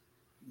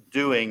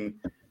doing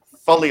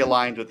fully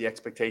aligned with the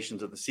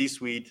expectations of the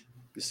C-suite,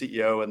 the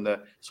CEO, and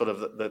the sort of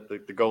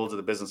the goals of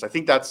the business? I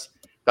think that's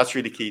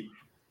really key.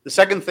 The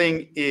second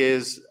thing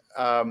is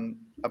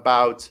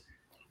about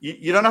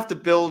you don't have to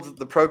build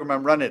the program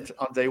and run it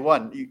on day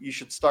one. You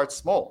should start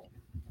small.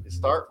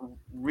 Start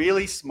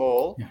really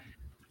small. Yeah.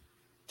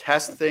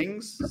 Test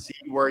things.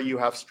 See where you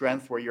have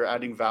strength, where you're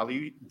adding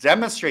value.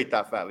 Demonstrate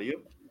that value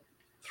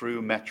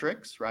through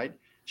metrics, right?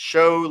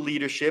 Show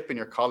leadership in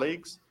your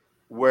colleagues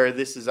where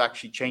this is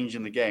actually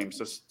changing the game.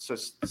 So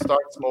start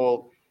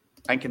small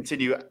and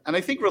continue. And I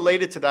think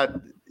related to that,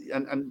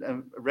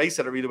 and Ray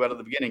said it really well at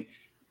the beginning.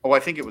 I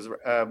think it was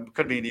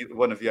could be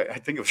one of you. I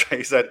think it was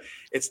Ray said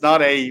it's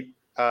not a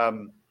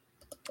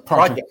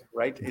project,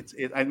 right?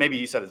 And maybe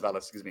you said it as well.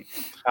 Excuse me.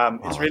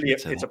 It's really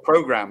it's a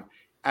program,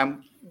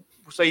 and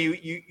so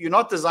you're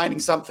not designing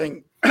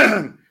something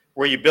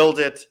where you build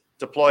it,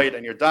 deploy it,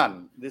 and you're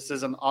done. This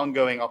is an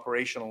ongoing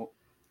operational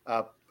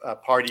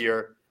part of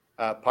your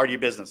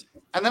business.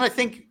 And then I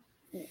think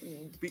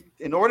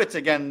in order to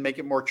again make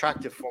it more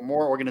attractive for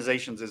more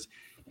organizations, is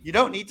you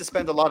don't need to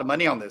spend a lot of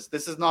money on this.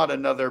 This is not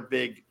another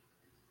big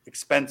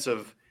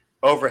expensive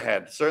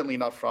overhead, certainly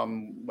not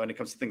from when it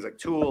comes to things like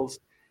tools.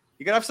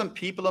 You're going to have some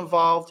people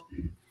involved,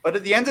 but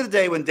at the end of the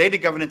day, when data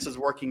governance is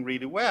working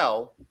really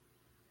well,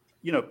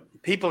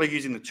 people are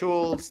using the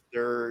tools,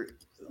 their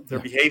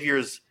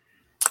behaviors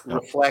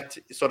reflect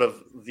sort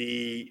of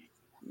the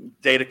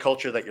data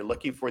culture that you're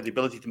looking for, the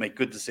ability to make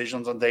good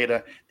decisions on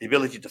data, the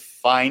ability to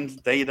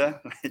find data,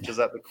 which is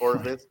at the core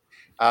of this,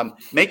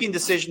 making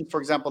decisions, for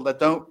example, that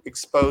don't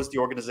expose the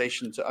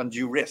organization to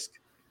undue risk.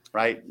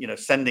 Right,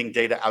 sending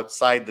data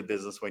outside the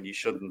business when you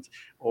shouldn't,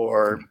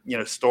 or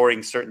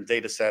storing certain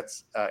data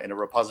sets in a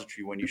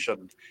repository when you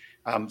shouldn't.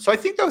 So I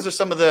think those are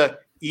some of the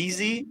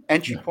easy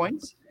entry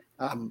points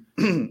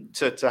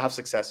to have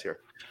success here.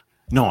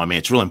 No, I mean,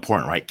 it's really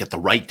important, right? Get the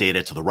right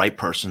data to the right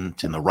person,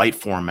 in the right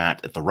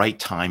format, at the right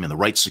time, in the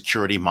right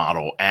security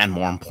model, and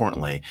more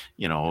importantly,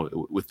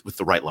 with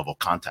the right level of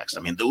context.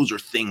 I mean, those are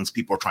things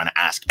people are trying to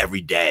ask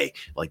every day,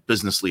 like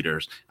business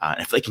leaders.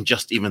 If they can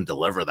just even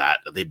deliver that,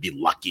 they'd be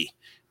lucky,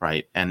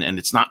 right? And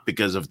it's not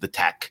because of the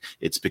tech;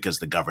 it's because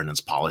the governance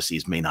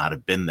policies may not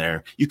have been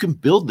there. You can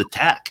build the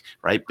tech,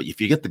 right? But if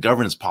you get the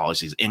governance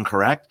policies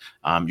incorrect,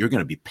 you're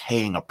going to be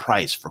paying a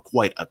price for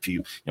quite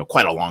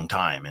a long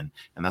time, and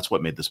that's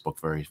what made this book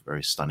very,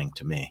 very stunning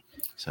to me.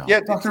 So, yeah,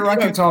 Dr.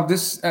 Reichenthal,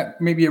 this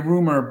may be a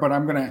rumor, but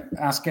I'm going to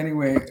ask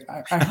anyway.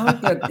 I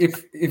heard that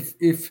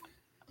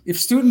if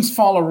students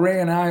follow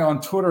Ray and I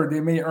on Twitter, they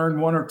may earn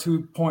 1 or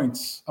 2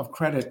 points of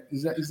credit.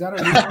 Is that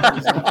a rumor?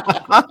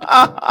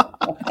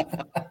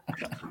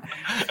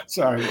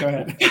 Sorry, go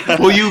ahead.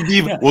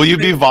 Will you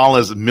be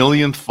Vala's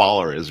millionth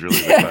follower? Is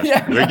really the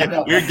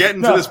question. We're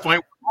getting to this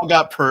point. All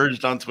got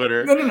purged on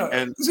Twitter. No.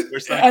 And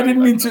I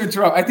didn't mean to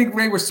interrupt. I think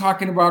Ray was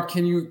talking about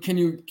can you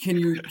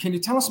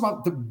tell us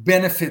about the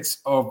benefits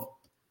of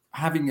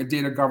having a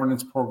data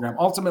governance program?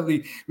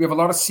 Ultimately, we have a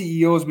lot of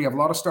CEOs, we have a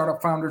lot of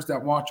startup founders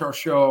that watch our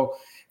show,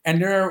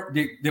 and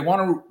they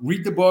want to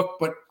read the book,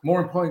 but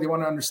more importantly, they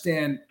want to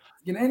understand.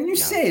 And you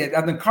say it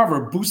on the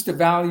cover: boost the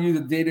value of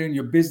the data in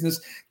your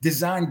business,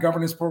 design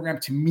governance program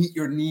to meet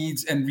your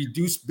needs, and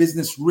reduce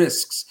business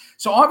risks.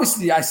 So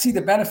obviously, I see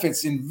the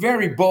benefits in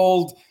very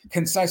bold,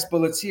 concise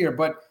bullets here.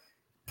 But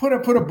put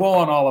a bow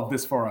on all of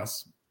this for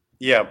us.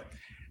 Yeah,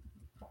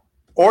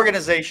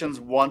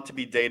 organizations want to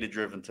be data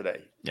driven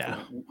today.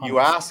 Yeah, 100%. You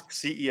ask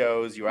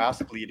CEOs, you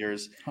ask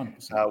leaders,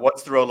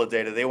 what's the role of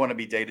data? They want to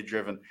be data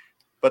driven.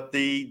 But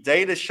the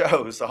data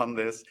shows on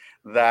this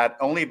that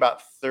only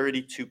about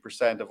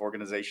 32% of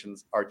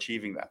organizations are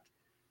achieving that,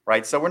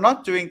 right? So we're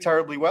not doing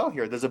terribly well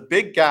here. There's a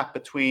big gap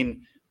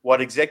between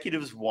what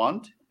executives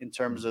want in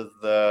terms of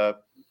the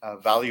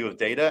value of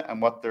data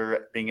and what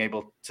they're being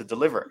able to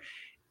deliver.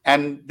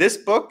 And this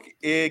book,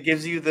 it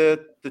gives you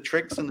the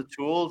tricks and the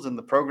tools and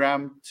the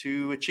program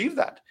to achieve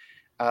that.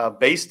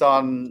 Based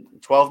on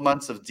 12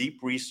 months of deep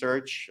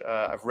research,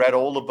 I've read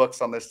all the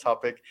books on this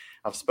topic.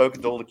 I've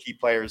spoken to all the key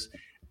players.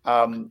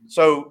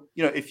 So,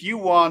 if you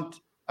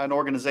want an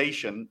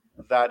organization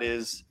that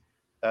is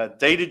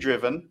data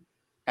driven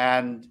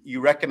and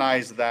you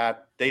recognize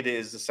that data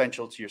is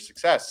essential to your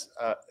success,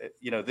 I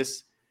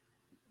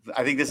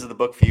think this is the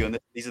book for you, and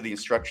these are the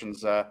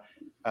instructions to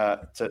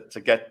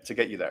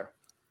get you there.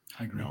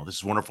 I agree. No, this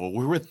is wonderful.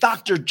 We're with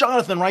Dr.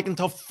 Jonathan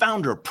Reichenthal,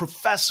 founder,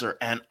 professor,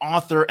 and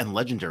author, and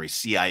legendary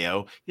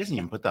CIO. He doesn't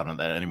even put that on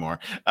that anymore.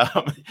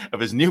 Of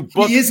his new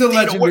book. He is a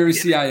legendary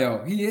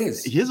CIO. He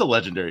is. He is a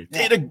legendary.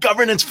 Yeah. Data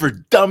Governance for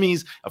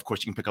Dummies. Of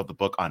course, you can pick up the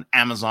book on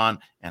Amazon.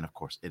 And of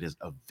course, it is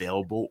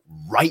available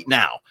right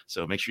now.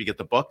 So make sure you get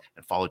the book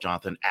and follow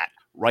Jonathan at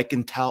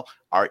Reichenthal,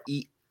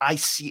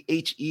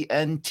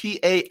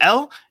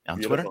 REICHENTAL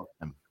on Twitter.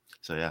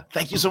 So, yeah,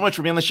 thank you so much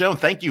for being on the show. And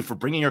thank you for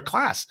bringing your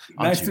class.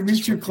 Nice to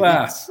meet you,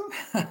 class.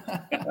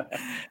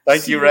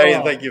 Thank you, Ray.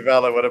 And thank you,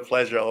 Vala. What a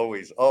pleasure.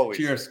 Always.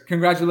 Cheers.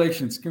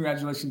 Congratulations,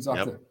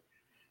 Doctor.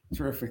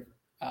 Terrific.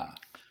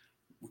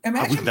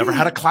 We've never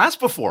had a class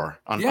before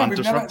on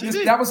Disrupt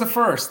TV. That was a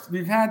first.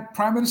 We've had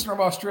Prime Minister of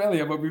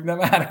Australia, but we've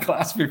never had a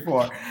class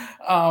before.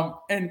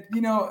 And,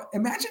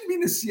 imagine being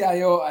the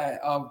CIO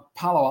of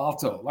Palo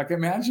Alto. Like,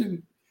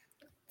 imagine...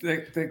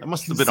 That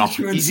must have been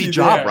an easy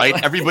job, right?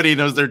 Everybody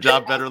knows their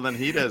job better than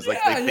he does.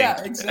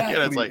 Exactly. It's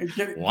like,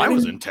 I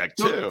was in tech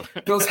too.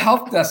 Those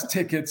help desk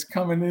tickets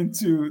coming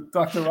into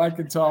Dr.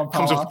 Reichenthal.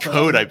 Comes with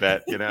code, I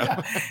bet,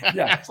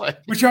 Yeah.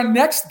 Which our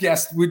next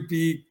guest would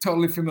be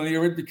totally familiar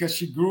with because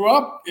she grew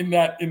up in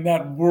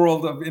that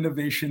world of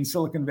innovation,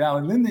 Silicon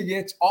Valley. Linda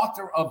Yates,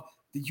 author of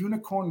The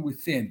Unicorn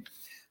Within.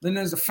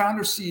 Linda is the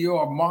founder CEO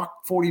of Mark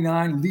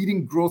 49,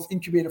 leading growth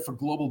incubator for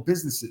global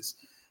businesses.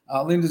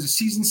 Linda's a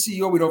seasoned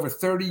CEO with over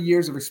 30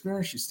 years of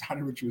experience. She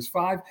started when she was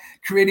 5,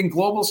 creating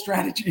global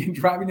strategy and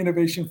driving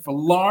innovation for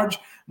large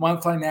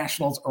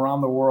multinationals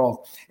around the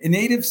world. A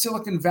native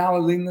Silicon Valley,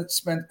 Linda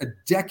spent a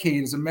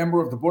decade as a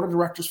member of the board of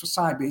directors for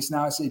Sybase,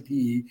 now SAP,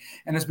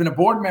 and has been a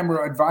board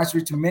member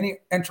advisory to many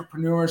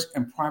entrepreneurs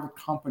and private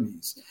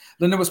companies.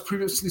 Linda was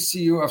previously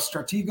CEO of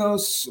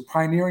Strategos,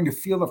 pioneering the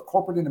field of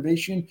corporate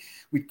innovation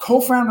with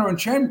co-founder and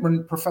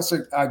chairman,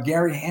 Professor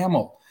Gary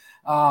Hamel.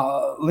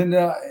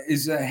 Linda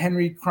is a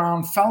Henry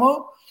Crown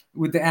Fellow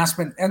with the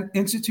Aspen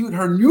Institute.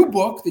 Her new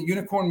book, The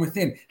Unicorn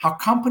Within, How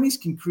Companies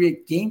Can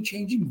Create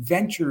Game-Changing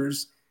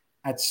Ventures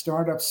at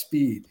Startup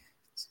Speed.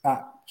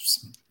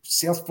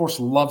 Salesforce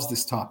loves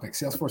this topic.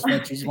 Salesforce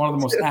Ventures is one of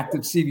the most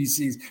active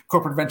CVCs,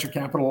 corporate venture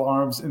capital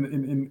arms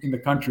in the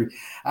country.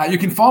 You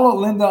can follow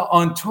Linda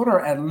on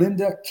Twitter at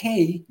Linda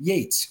K.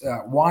 Yates,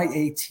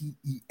 Yates.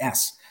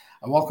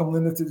 Welcome,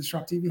 Linda, to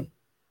Disrupt TV.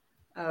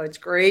 Oh, it's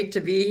great to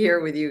be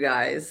here with you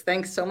guys.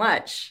 Thanks so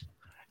much.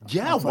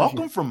 Yeah,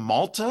 welcome from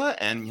Malta.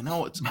 And,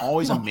 it's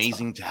always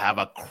amazing to have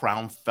a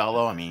Crown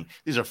Fellow. I mean,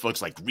 these are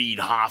folks like Reid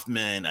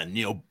Hoffman and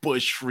Neil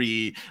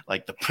Bushry,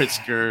 like the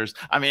Pritzkers.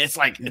 I mean, it's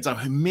an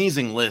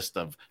amazing list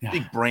of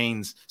big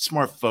brains,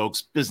 smart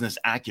folks, business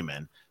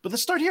acumen. But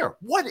let's start here.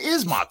 What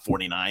is Mach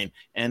 49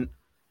 and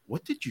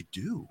what did you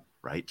do?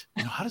 Right?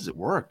 How does it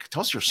work?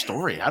 Tell us your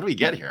story. How do we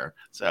get here?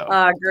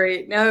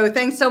 Great. No,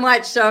 thanks so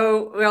much.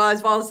 So,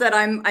 as Val said,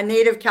 I'm a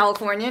native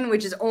Californian,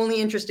 which is only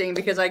interesting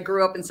because I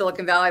grew up in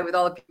Silicon Valley with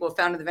all the people who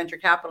founded the venture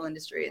capital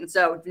industry. And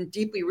so I've been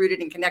deeply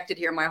rooted and connected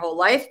here my whole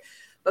life.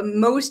 But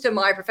most of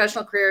my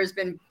professional career has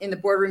been in the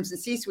boardrooms and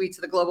C-suites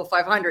of the Global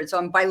 500. So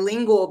I'm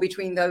bilingual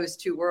between those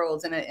two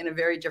worlds in a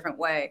very different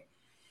way.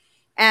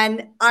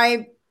 And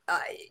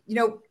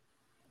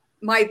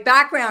my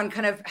background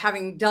kind of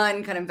having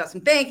done kind of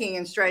investment banking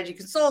and strategy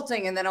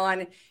consulting and then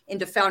on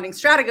into founding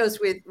Strategos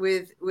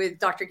with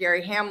Dr.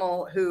 Gary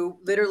Hamel, who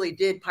literally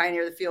did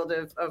pioneer the field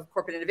of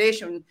corporate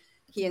innovation.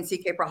 He and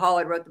C.K.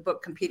 Prahalad wrote the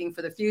book Competing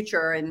for the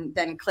Future. And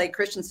then Clay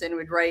Christensen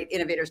would write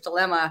Innovator's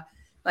Dilemma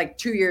like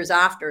 2 years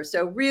after.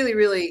 So really,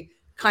 really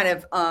kind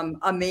of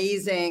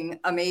amazing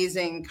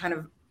kind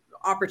of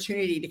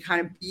opportunity to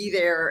kind of be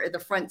there at the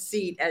front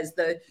seat as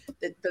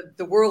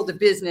the world of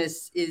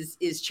business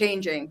is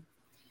changing.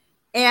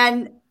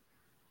 And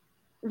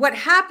what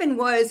happened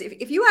was,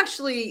 if you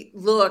actually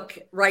look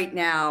right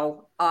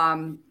now,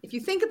 if you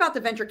think about the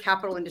venture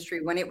capital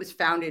industry when it was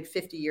founded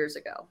 50 years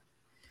ago,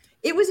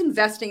 it was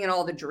investing in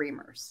all the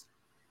dreamers.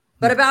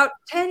 But about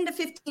 10 to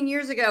 15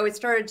 years ago, it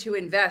started to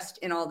invest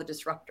in all the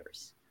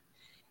disruptors.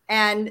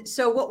 And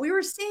so what we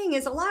were seeing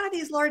is a lot of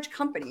these large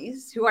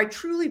companies, who I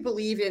truly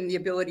believe in the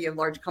ability of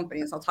large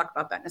companies, I'll talk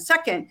about that in a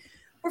second,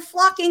 we're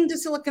flocking to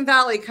Silicon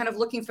Valley, kind of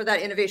looking for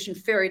that innovation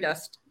fairy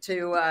dust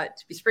to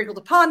be sprinkled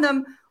upon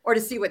them or to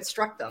see what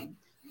struck them.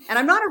 And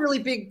I'm not a really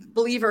big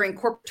believer in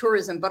corporate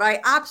tourism, but I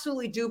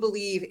absolutely do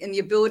believe in the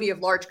ability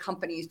of large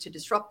companies to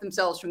disrupt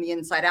themselves from the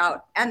inside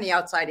out and the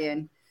outside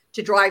in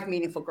to drive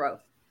meaningful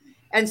growth.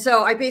 And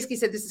so I basically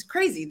said, this is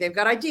crazy. They've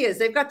got ideas,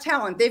 they've got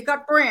talent, they've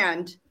got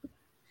brand,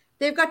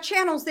 they've got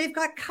channels, they've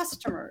got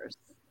customers.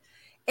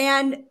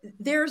 And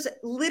there's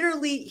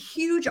literally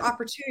huge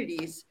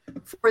opportunities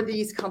for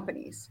these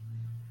companies.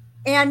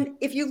 And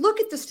if you look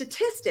at the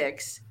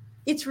statistics,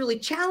 it's really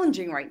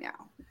challenging right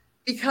now.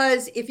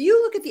 Because if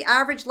you look at the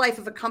average life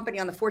of a company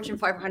on the Fortune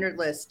 500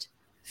 list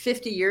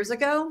 50 years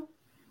ago,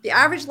 the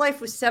average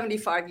life was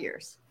 75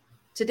 years.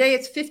 Today,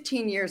 it's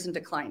 15 years and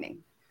declining.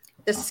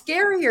 The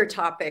scarier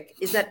topic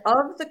is that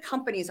of the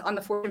companies on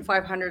the Fortune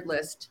 500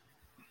 list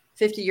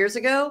 50 years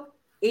ago,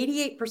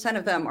 88%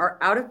 of them are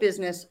out of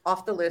business,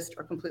 off the list,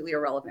 or completely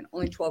irrelevant.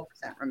 Only 12%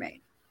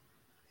 remain.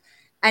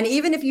 And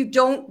even if you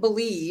don't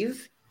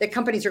believe that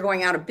companies are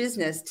going out of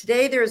business,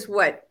 today there's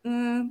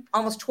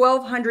almost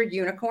 1,200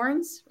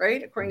 unicorns,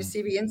 right? According to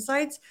CB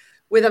Insights,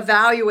 with a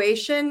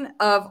valuation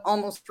of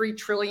almost $3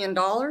 trillion.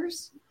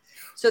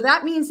 So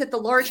that means that the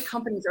large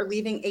companies are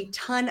leaving a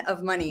ton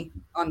of money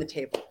on the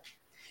table.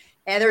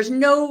 And there's and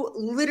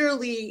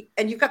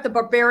you've got the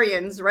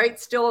barbarians, right?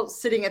 Still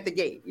sitting at the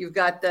gate. You've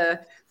got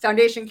the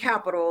Foundation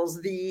Capitals,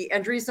 the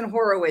Andreessen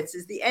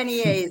Horowitzes, the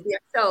NEAs, the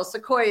Excel,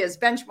 Sequoias,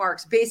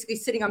 Benchmarks, basically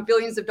sitting on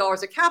billions of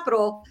dollars of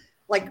capital,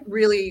 like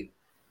really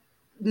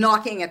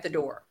knocking at the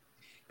door.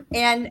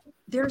 And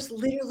there's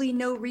literally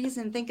no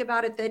reason, think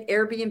about it, that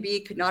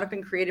Airbnb could not have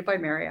been created by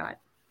Marriott,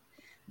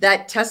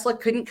 that Tesla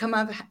couldn't come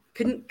out of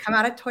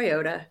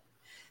Toyota,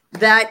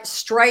 that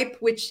Stripe,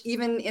 which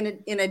even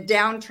in a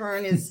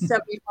downturn is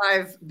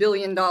 $75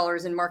 billion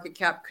in market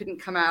cap, couldn't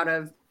come out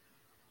of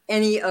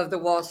any of the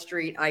Wall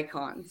Street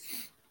icons.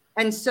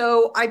 And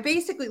so I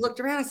basically looked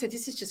around and said,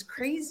 this is just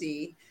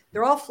crazy.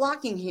 They're all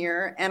flocking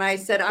here. And I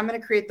said, I'm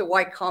going to create the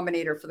Y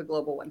Combinator for the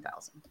Global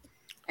 1000.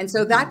 And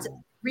so that's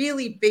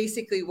really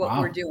basically what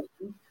we're doing.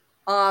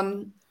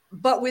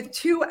 But with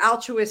two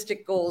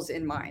altruistic goals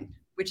in mind,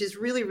 which is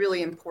really,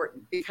 really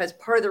important, because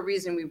part of the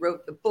reason we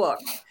wrote the book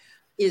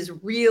is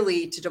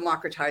really to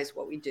democratize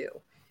what we do.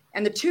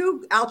 And the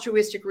two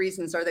altruistic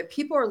reasons are that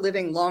people are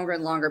living longer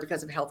and longer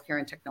because of healthcare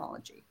and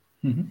technology.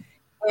 Mm-hmm.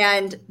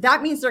 And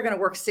that means they're going to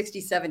work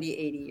 60, 70,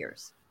 80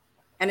 years.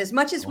 And as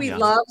much as we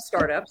love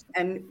startups,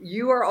 and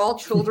you are all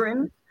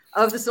children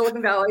of the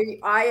Silicon Valley,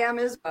 I am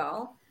as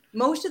well,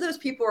 most of those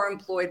people are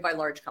employed by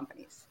large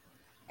companies.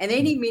 And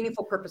they need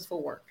meaningful,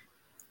 purposeful work.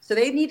 So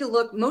they need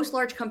to most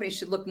large companies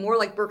should look more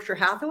like Berkshire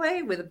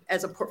Hathaway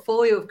as a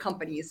portfolio of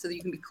companies so that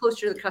you can be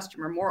closer to the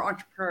customer, more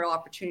entrepreneurial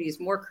opportunities,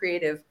 more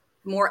creative,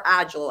 more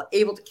agile,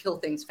 able to kill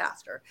things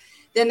faster.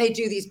 Then they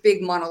do these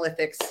big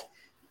monolithic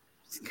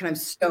kind of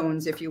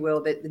stones, if you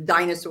will, the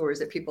dinosaurs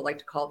that people like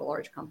to call the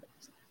large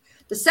companies.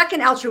 The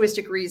second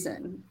altruistic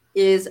reason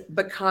is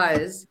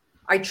because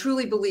I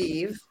truly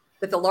believe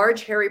that the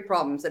large, hairy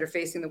problems that are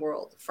facing the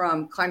world,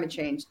 from climate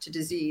change to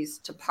disease,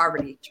 to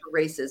poverty, to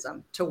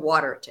racism, to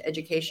water, to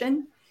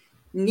education,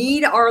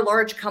 need our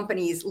large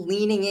companies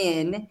leaning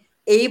in,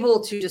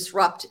 able to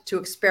disrupt, to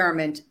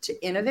experiment, to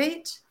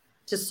innovate,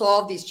 to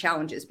solve these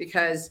challenges.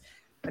 Because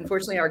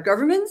unfortunately, our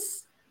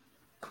governments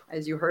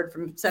As you heard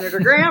from Senator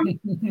Graham,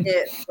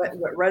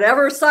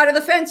 whatever side of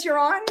the fence you're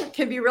on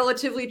can be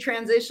relatively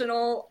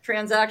transactional,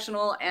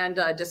 and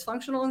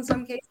dysfunctional in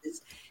some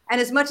cases. And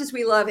as much as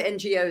we love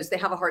NGOs, they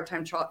have a hard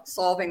time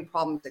solving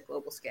problems at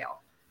global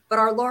scale. But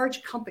our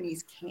large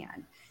companies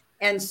can.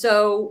 And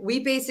so we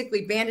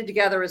basically banded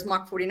together as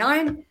Mach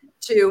 49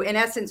 to, in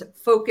essence,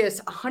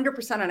 focus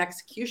 100% on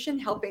execution,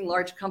 helping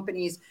large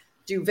companies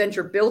do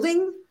venture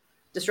building,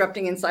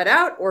 disrupting inside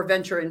out, or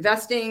venture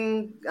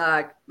investing,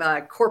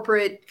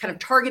 corporate kind of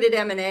targeted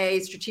M&A,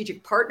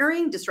 strategic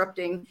partnering,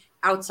 disrupting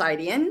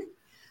outside in,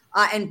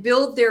 and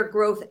build their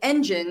growth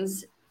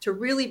engines to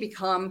really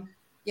become,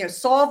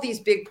 solve these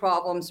big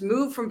problems,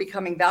 move from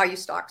becoming value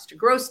stocks to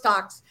growth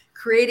stocks,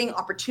 creating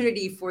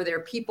opportunity for their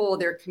people,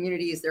 their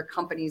communities, their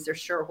companies, their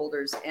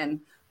shareholders, and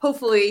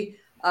hopefully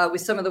with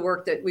some of the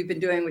work that we've been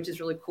doing, which is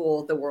really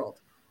cool, the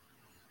world.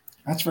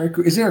 That's very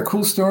cool. Is there a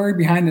cool story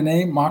behind the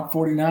name Mach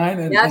 49?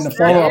 And, yes,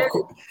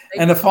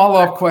 and the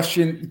follow-up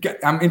question,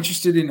 I'm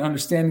interested in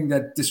understanding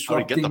that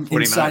disrupting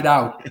inside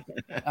out.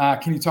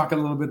 Can you talk a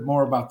little bit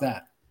more about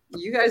that?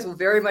 You guys will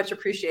very much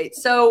appreciate.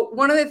 So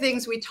one of the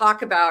things we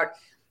talk about,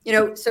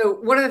 so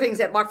one of the things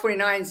at Mach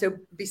 49, so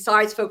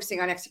besides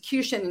focusing on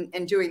execution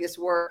and doing this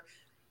work,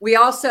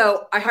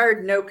 I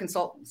hired no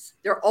consultants.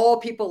 They're all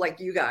people like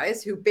you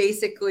guys who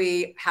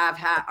basically have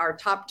had our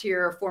top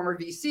tier former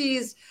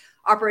VCs,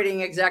 operating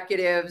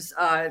executives,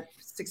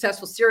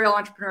 successful serial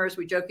entrepreneurs.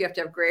 We joke you have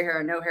to have gray hair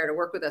and no hair to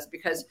work with us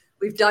because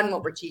we've done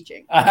what we're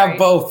teaching. I have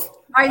both.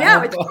 I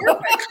know. It's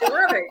perfect. I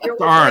love it.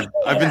 Darn,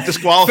 I've been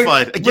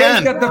disqualified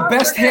again. Ray's got the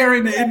best hair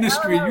in the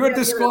industry. You're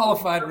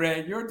disqualified,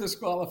 Ray. You're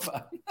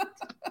disqualified.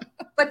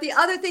 But the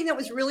other thing that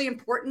was really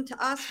important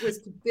to us was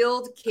to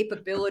build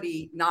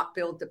capability, not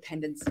build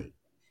dependency.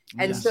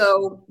 And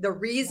so the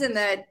reason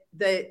that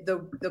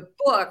the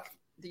book,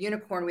 The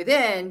Unicorn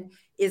Within,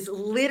 is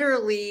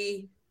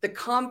literally the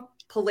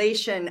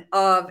compilation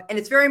of, and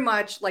it's very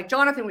much like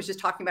Jonathan was just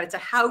talking about, it's a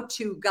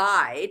how-to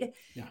guide.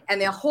 Yeah. And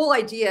the whole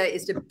idea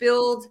is to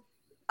build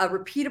a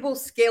repeatable,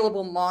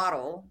 scalable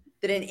model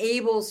that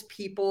enables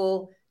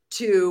people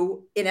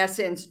to, in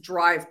essence,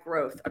 drive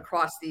growth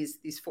across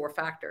these four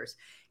factors.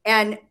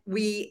 And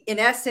we, in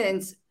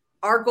essence,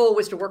 our goal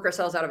was to work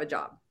ourselves out of a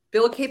job,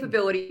 build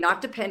capability,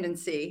 not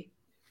dependency,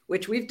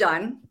 which we've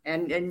done.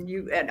 And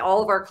you and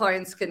all of our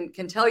clients can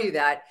tell you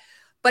that.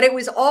 But it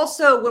was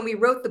also, when we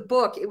wrote the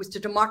book, it was to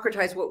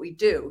democratize what we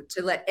do,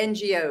 to let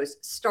NGOs,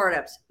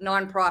 startups,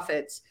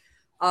 nonprofits,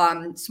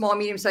 small,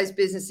 medium-sized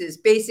businesses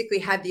basically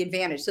have the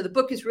advantage. So the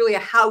book is really a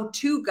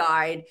how-to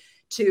guide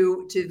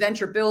to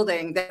venture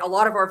building that a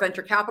lot of our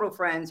venture capital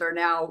friends are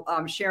now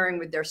sharing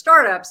with their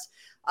startups.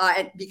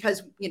 And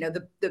because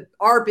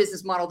our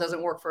business model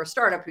doesn't work for a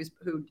startup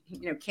who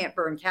can't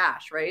burn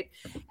cash, right?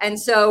 And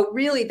so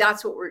really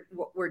that's what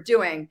we're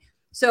doing.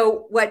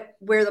 So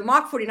where the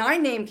Mach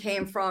 49 name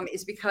came from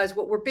is because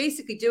what we're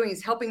basically doing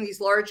is helping these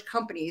large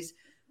companies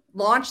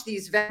launch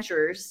these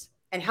ventures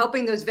and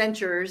helping those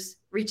ventures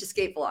reach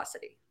escape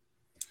velocity.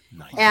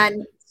 Nice.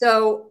 And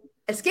so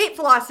escape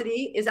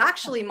velocity is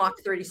actually Mach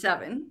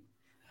 37,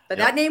 but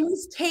that name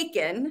was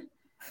taken.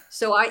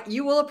 So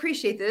you will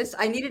appreciate this.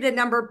 I needed a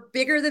number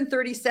bigger than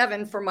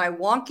 37 for my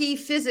wonky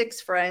physics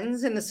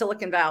friends in the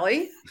Silicon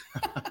Valley.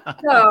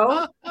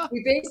 So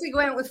we basically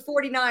went with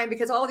 49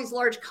 because all these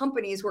large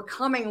companies were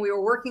coming. We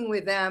were working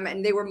with them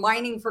and they were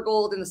mining for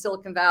gold in the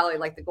Silicon Valley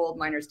like the gold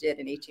miners did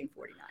in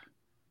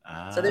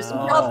 1849. So there's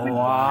some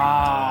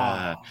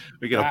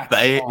we got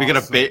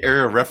a Bay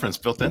Area reference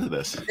built into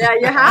this. Yeah,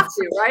 you have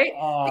to, right?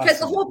 Awesome. Because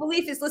the whole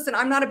belief is, listen,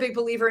 I'm not a big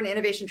believer in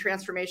innovation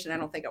transformation. I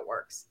don't think it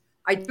works.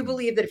 I do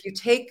believe that if you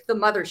take the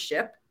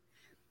mothership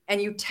and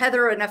you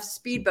tether enough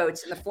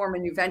speedboats in the form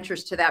of new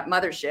ventures to that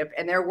mothership,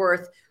 and they're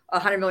worth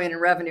 100 million in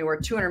revenue or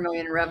 200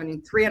 million in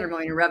revenue, 300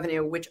 million in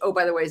revenue, which, oh,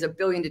 by the way, is $1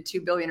 billion to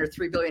 $2 billion or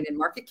 $3 billion in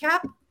market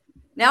cap.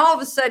 Now, all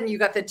of a sudden, you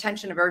got the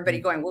attention of everybody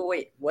going, well,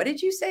 wait, what did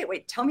you say?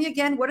 Wait, tell me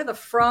again, what are the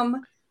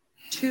from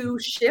to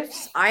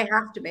shifts I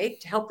have to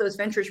make to help those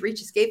ventures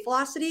reach escape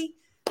velocity?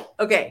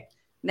 Okay,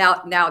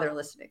 now they're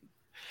listening.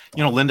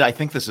 Linda, I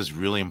think this is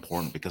really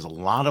important because a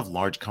lot of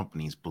large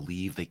companies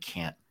believe they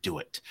can't do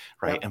it,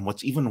 right? Yep. And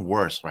what's even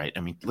worse, right? I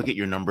mean, look at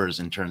your numbers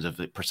in terms of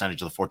the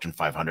percentage of the Fortune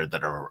 500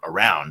 that are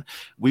around.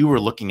 We were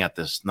looking at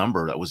this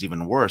number that was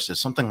even worse.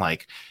 Is something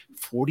like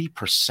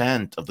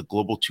 40% of the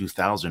Global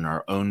 2000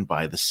 are owned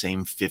by the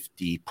same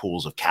 50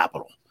 pools of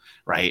capital.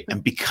 Right.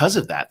 And because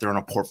of that, they're on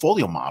a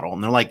portfolio model.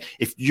 And they're like,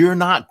 if you're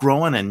not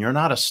growing and you're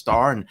not a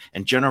star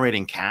and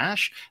generating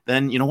cash,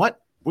 then you know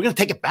what? We're going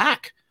to take it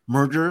back.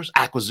 Mergers,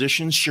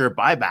 acquisitions, share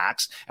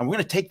buybacks, and we're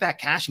going to take that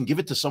cash and give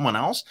it to someone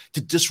else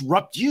to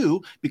disrupt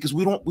you because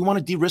we want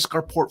to de-risk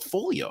our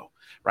portfolio,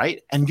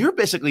 right? And you're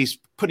basically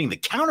putting the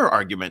counter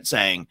argument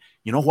saying,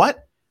 you know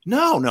what?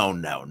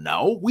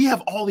 No. We have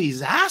all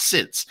these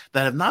assets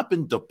that have not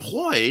been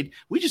deployed.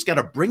 We just got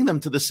to bring them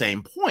to the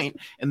same point.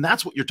 And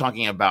that's what you're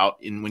talking about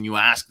when you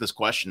ask this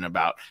question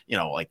about,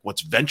 like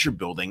what's venture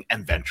building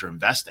and venture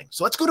investing.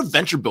 So let's go to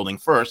venture building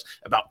first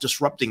about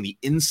disrupting the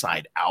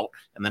inside out,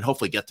 and then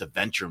hopefully get to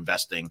venture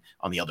investing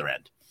on the other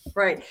end.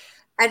 Right.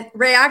 And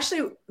Ray,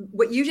 actually,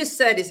 what you just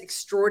said is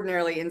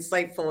extraordinarily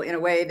insightful in a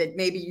way that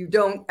maybe you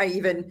don't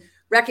even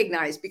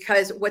recognize,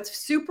 because what's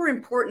super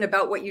important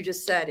about what you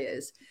just said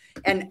is,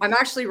 and I'm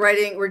actually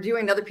we're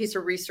doing another piece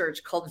of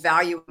research called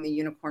Valuing the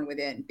Unicorn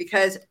Within,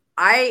 because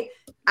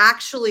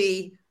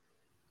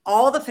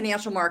all the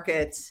financial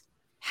markets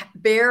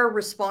bear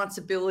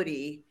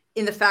responsibility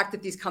in the fact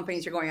that these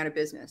companies are going out of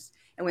business.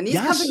 And when these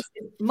companies,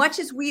 much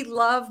as we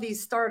love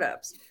these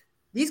startups,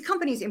 these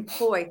companies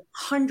employ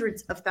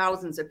hundreds of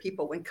thousands of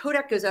people. When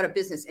Kodak goes out of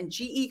business and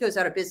GE goes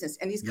out of business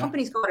and these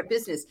companies go out of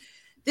business,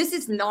 this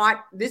is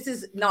not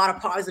a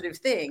positive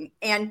thing.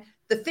 And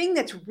the thing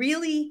that's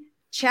really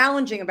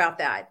challenging about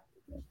that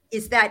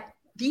is that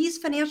these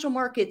financial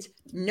markets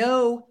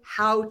know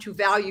how to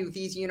value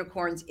these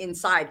unicorns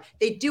inside.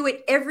 They do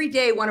it every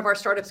day. One of our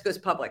startups goes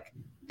public.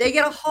 They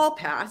get a hall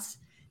pass.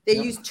 They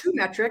use two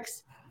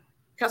metrics: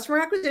 customer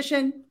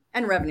acquisition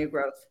and revenue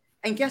growth.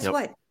 And guess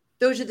what?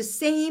 Those are the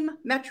same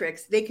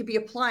metrics they could be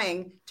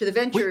applying to the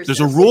ventures. Wait,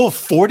 there's a rule of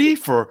 40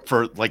 for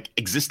like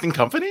existing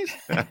companies?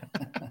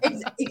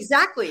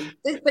 Exactly.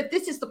 But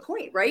this is the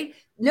point, right?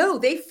 No,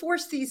 they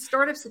force these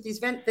startups that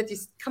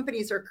these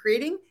companies are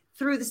creating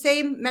through the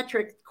same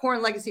core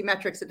and legacy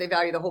metrics that they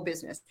value the whole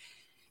business.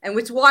 And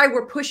which is why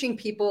we're pushing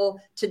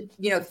people to,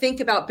 think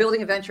about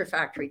building a venture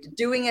factory, to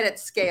doing it at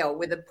scale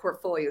with a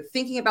portfolio,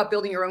 thinking about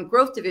building your own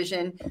growth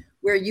division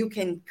where you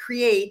can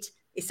create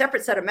a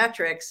separate set of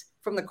metrics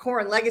from the core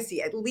and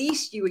legacy. At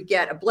least you would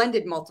get a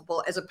blended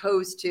multiple as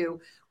opposed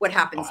to what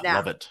happens now. I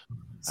love it.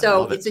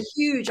 So it's a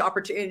huge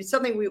opportunity. It's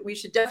something we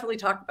should definitely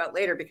talk about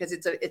later, because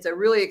it's a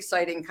really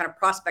exciting kind of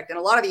prospect. And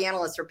a lot of the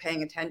analysts are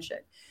paying attention.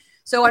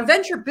 So on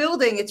venture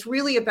building, it's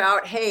really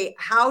about, hey,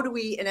 how do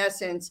we, in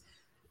essence,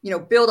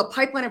 build a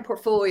pipeline and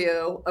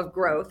portfolio of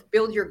growth,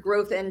 build your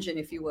growth engine,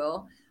 if you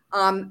will,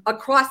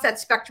 across that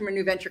spectrum of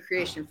new venture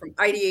creation, from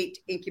ideate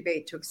to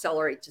incubate to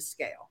accelerate to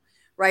scale,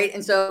 right?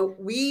 And so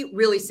we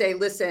really say,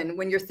 listen,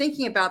 when you're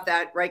thinking about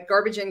that, right,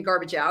 garbage in,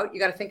 garbage out, you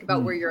got to think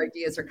about where your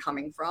ideas are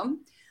coming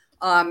from.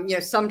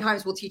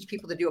 Sometimes we'll teach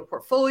people to do a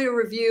portfolio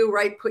review,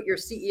 right? Put your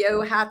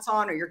CEO hats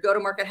on, or your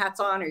go-to-market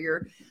hats on, or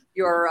your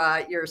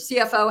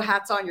CFO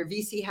hats on, your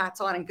VC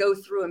hats on, and go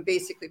through and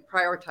basically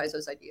prioritize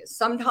those ideas.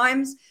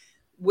 Sometimes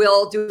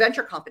we'll do a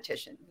venture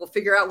competition. We'll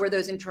figure out where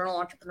those internal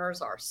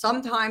entrepreneurs are.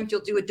 Sometimes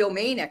you'll do a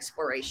domain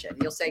exploration.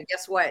 You'll say,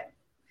 guess what?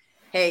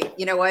 Hey,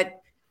 you know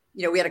what?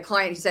 We had a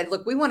client who said,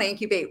 look, we want to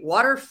incubate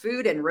water,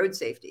 food, and road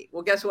safety.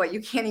 Well, guess what?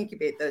 You can't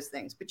incubate those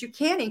things, but you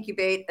can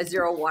incubate a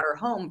zero water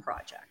home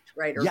project,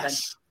 right? Or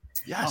yes.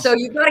 So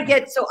you've got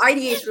to so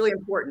IDA is really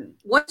important.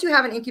 Once you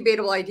have an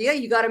incubatable idea,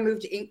 you got to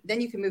move to, then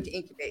you can move to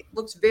incubate.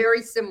 Looks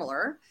very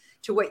similar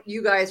to what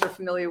you guys are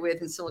familiar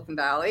with in Silicon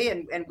Valley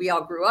and we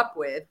all grew up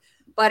with.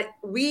 But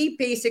we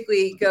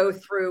basically go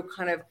through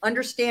kind of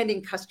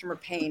understanding customer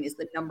pain is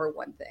the number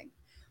one thing.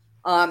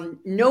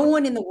 No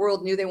one in the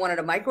world knew they wanted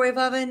a microwave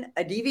oven,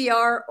 a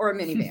DVR, or a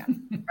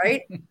minivan,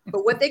 right?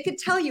 But what they could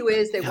tell you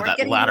is they weren't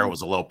getting. That latter home.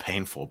 Was a little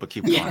painful, but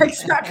keep going. Yeah,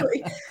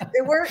 exactly.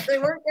 They weren't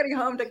getting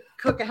home to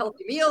cook a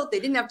healthy meal. They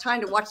didn't have time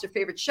to watch their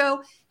favorite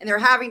show, and they're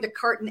having to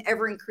cart an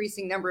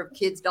ever-increasing number of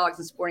kids, dogs,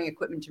 and sporting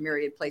equipment to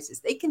myriad places.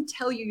 They can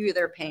tell you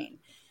their pain.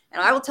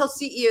 And I will tell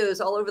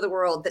CEOs all over the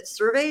world that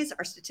surveys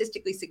are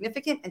statistically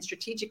significant and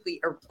strategically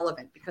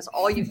irrelevant, because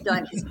all you've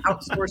done is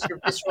outsource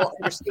your visceral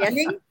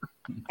understanding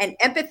and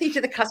empathy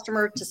to the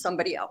customer to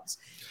somebody else.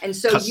 And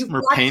so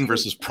customer pain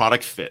versus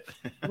product fit.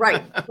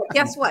 Right. But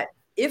guess what?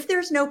 If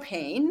there's no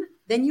pain,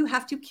 then you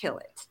have to kill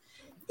it.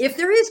 If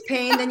there is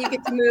pain, then you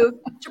get to move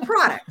to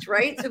product,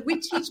 right? So we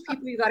teach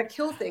people you got to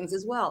kill things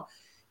as well.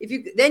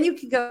 Then you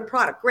can go to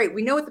product. Great.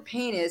 We know what the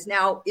pain is.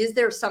 Now, is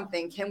there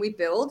something? Can we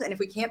build? And if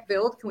we can't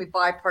build, can we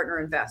buy, partner,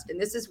 invest?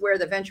 And this is where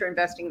the venture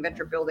investing and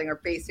venture building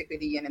are basically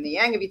the yin and the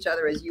yang of each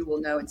other, as you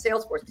will know in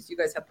Salesforce, because you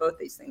guys have both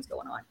these things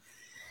going on.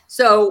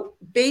 So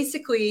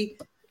basically,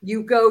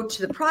 you go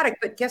to the product,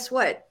 but guess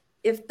what?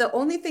 If the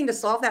only thing to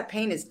solve that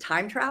pain is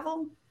time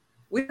travel,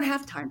 we don't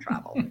have time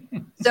travel.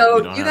 So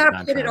you got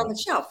to put it on the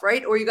shelf,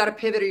 right? Or you got to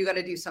pivot, or you got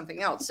to do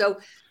something else. So,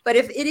 but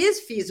if it is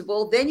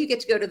feasible, then you get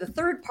to go to the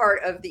third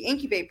part of the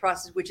incubate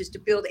process, which is to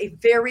build a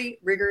very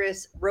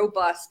rigorous,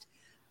 robust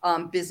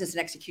business and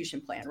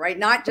execution plan, right?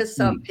 Not just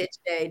some pitch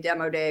day,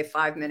 demo day,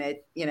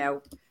 5-minute,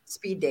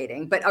 speed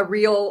dating, but a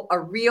real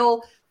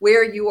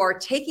where you are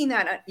taking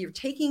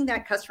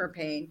that customer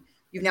pain.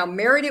 You've now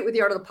married it with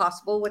the art of the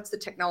possible. What's the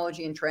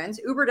technology and trends?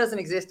 Uber doesn't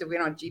exist if we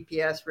don't have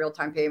GPS,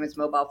 real-time payments,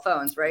 mobile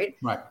phones, right?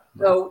 Right.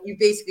 So you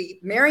basically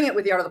marrying it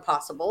with the art of the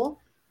possible,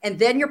 and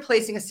then you're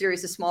placing a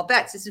series of small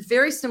bets. This is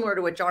very similar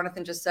to what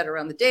Jonathan just said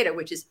around the data,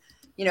 which is,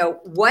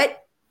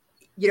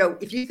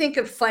 if you think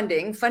of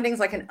funding's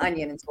like an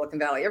onion in Silicon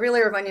Valley. Every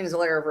layer of onion is a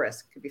layer of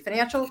risk. It could be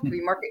financial, it could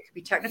be market, it could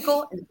be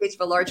technical. In the case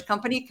of a large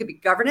company, it could be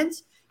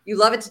governance. You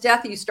love it to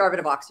death, and you starve it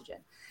of oxygen.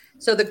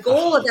 So the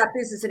goal of that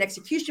business and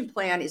execution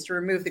plan is to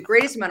remove the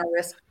greatest amount of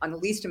risk on the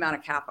least amount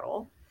of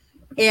capital,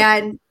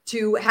 and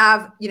to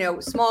have,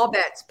 small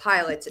bets,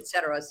 pilots, et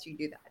cetera, as you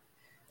do that.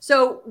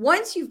 So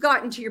once you've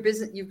gotten to your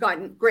business, you've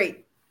gotten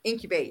great,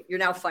 incubate, you're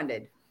now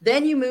funded.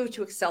 Then you move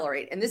to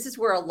accelerate. And this is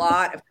where a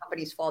lot of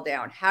companies fall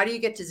down. How do you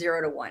get to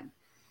 0 to 1?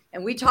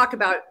 And we talk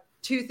about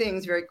two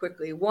things very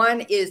quickly.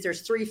 One is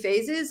there's 3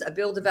 phases: a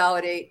build to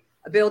validate,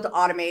 a build to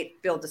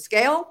automate, build to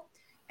scale.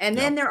 And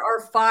then there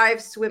are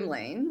 5 swim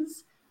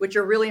lanes, which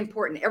are really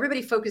important.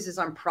 Everybody focuses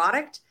on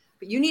product,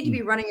 but you need to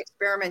be running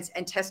experiments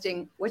and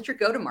testing what's your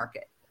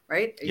go-to-market,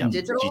 right? Are you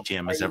digital?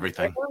 GTM is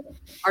everything.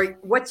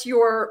 What's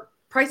your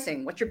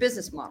pricing? What's your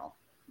business model?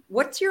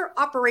 What's your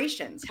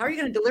operations? How are you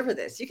going to deliver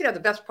this? You could have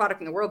the best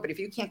product in the world, but if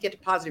you can't get to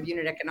positive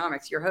unit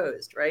economics, you're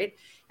hosed, right?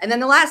 And then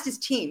the last is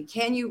team.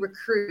 Can you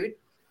recruit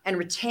and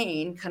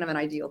retain kind of an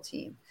ideal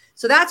team?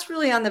 So that's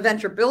really on the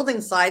venture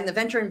building side. And the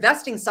venture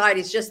investing side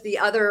is just the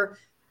other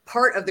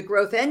part of the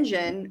growth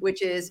engine,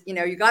 which is,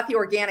 you got the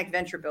organic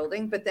venture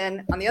building, but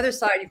then on the other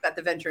side, you've got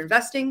the venture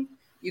investing,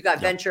 you've got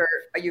venture,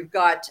 you've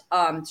got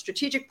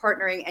strategic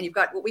partnering, and you've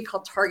got what we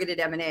call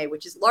targeted M&A,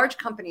 which is large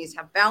companies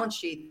have balance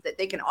sheets that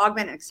they can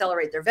augment and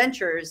accelerate their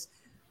ventures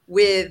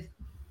with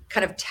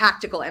kind of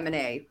tactical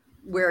M&A,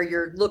 where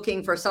you're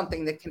looking for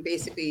something that can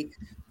basically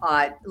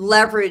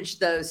leverage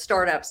those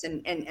startups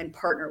and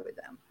partner with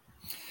them.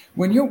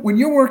 When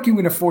you're working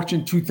with a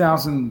Fortune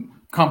 2000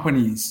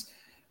 companies,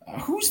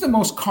 who's the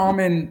most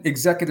common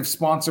executive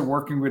sponsor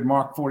working with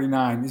Mark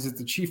 49? Is it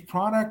the chief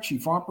product,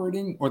 chief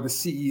operating, or the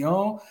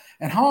CEO?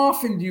 And how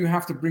often do you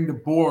have to bring the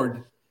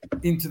board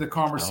into the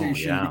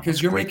conversation?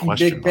 Because you're making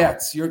big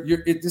bets.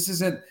 This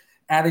isn't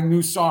adding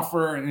new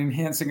software and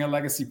enhancing a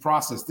legacy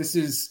process. This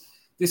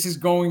is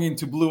going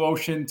into blue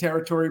ocean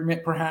territory,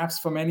 perhaps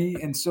for many.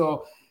 And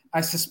so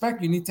I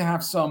suspect you need to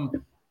have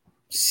some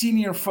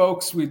senior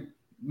folks with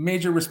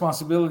major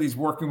responsibilities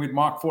working with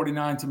Mark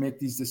 49 to make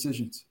these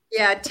decisions.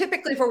 Yeah,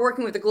 typically if we're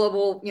working with the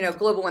global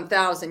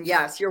 1000,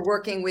 yes, you're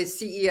working with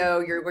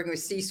CEO, you're working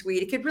with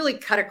C-suite. It could really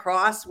cut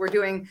across. We're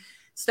doing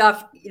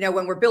stuff,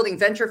 when we're building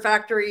venture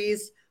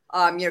factories,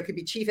 it could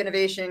be chief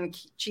innovation,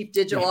 chief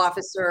digital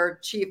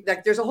officer,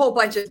 there's a whole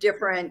bunch of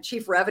different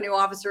chief revenue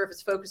officer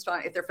if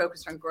they're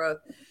focused on growth.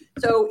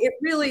 So it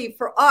really,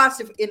 for us,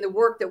 in the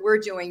work that we're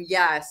doing,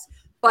 yes.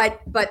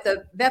 But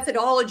the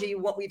methodology,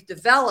 what we've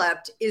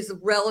developed, is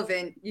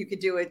relevant. You could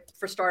do it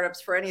for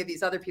startups, for any of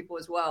these other people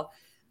as well.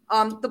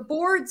 The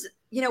boards,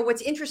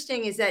 what's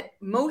interesting is that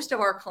most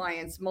of our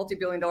clients,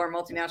 multi-billion-dollar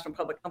multinational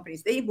public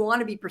companies, they want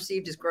to be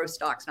perceived as growth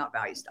stocks, not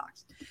value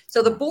stocks.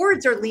 So the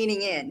boards are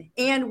leaning in,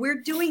 and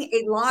we're doing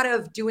a lot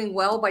of doing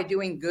well by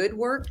doing good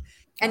work.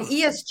 And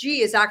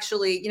ESG is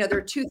actually, there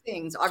are 2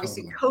 things.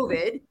 Obviously,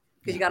 COVID,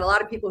 because you got a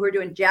lot of people who are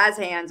doing jazz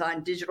hands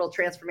on digital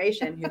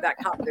transformation who got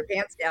caught with their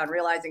pants down,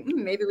 realizing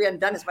maybe we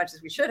hadn't done as much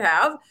as we should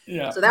have.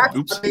 Yeah. So that's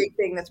a big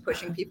thing that's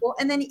pushing people.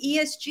 And then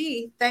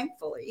ESG,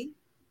 thankfully,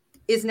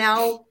 is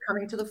now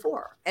coming to the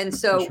fore. And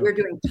so we're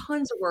doing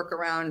tons of work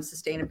around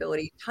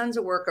sustainability, tons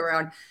of work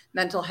around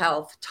mental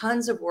health,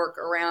 tons of work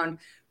around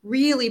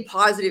really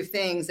positive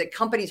things that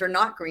companies are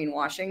not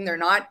greenwashing. They're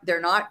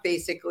not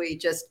basically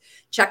just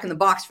checking the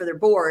box for their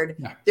board.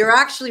 Yeah. They're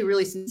actually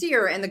really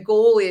sincere. And the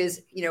goal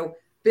is,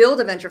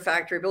 build a venture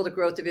factory, build a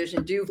growth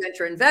division, do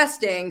venture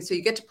investing. So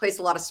you get to place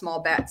a lot of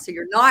small bets. So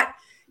you're not,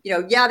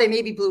 they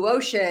may be blue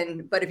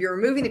ocean, but if you're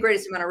removing the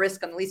greatest amount of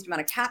risk on the least amount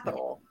of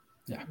capital,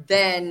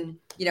 then,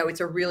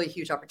 it's a really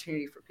huge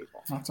opportunity for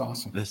people. That's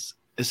awesome. This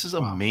is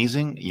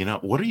amazing.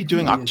 What are you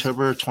doing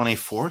October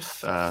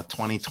 24th,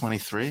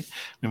 2023?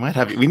 We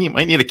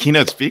might need a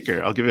keynote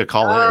speaker. I'll give you a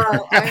call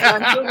later.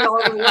 I'm doing it all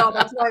over the world.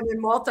 That's why I'm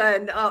in Malta,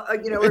 and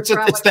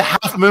it's the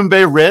Half Moon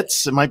Bay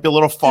Ritz. It might be a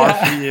little far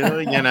for you,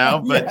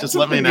 but just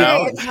let me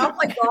know. It's not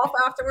like golf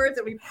afterwards.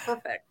 It'll be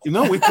perfect.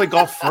 We play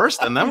golf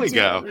first and then we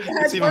go.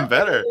 It's even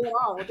better.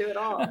 We'll do it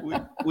all.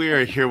 We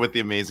are here with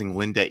the amazing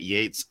Linda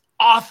Yates,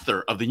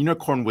 author of The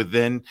Unicorn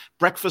Within,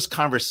 Breakfast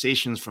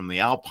Conversations from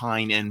the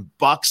Alpine and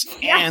Bucks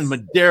and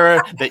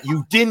Madeira that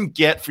you didn't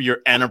get for your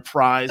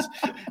enterprise.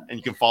 And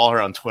you can follow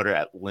her on Twitter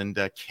at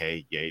Linda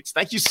K. Yates.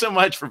 Thank you so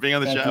much for being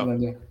on the show.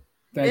 Linda.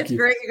 It's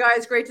great, you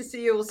guys. Great to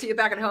see you. We'll see you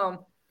back at home.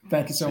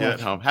 Thank you so much. At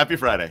home. Happy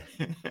Friday.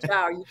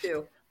 Ciao, you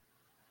too.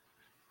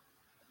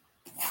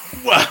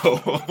 Whoa,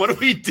 what do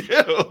we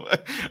do?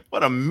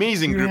 What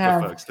amazing group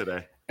of folks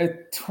today. A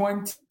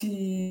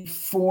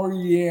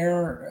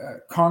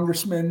 24-year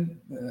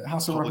congressman,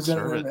 House of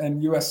Representatives,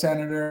 and U.S.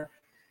 Senator.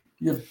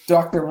 You have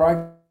Dr.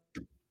 Reich,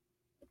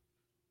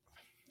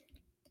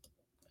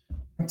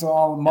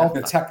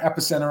 the tech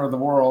epicenter of the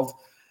world,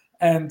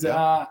 and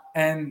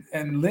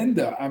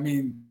Linda. I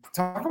mean,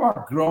 talk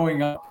about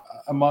growing up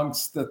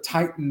amongst the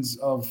titans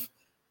of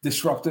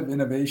disruptive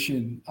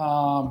innovation.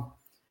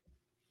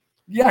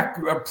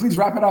 Please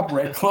wrap it up,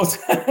 Ray. Close.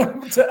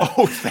 Thanks.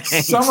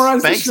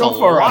 Summarize the show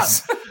for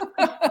us.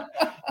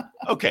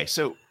 Okay,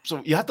 so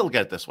So you have to look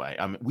at it this way.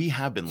 We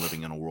have been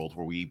living in a world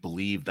where we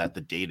believe that the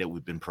data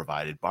we've been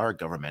provided by our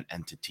government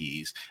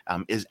entities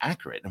is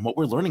accurate. And what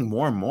we're learning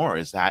more and more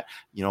is that,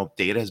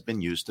 data has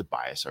been used to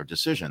bias our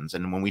decisions.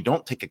 And when we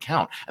don't take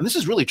account, and this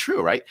is really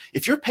true, right?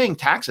 If you're paying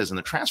taxes and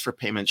the transfer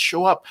payments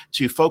show up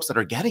to folks that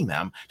are getting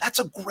them, that's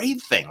a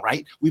great thing,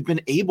 right? We've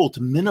been able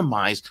to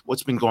minimize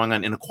what's been going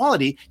on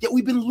inequality, yet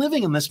we've been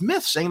living in this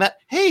myth saying that,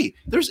 hey,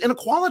 there's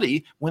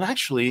inequality, when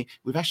actually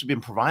we've actually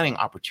been providing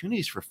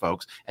opportunities for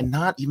folks and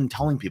not even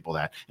telling people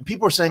that. And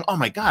people are saying, oh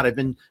my God, I've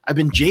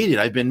been jaded,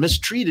 I've been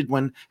mistreated,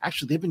 when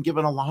actually they've been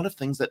given a lot of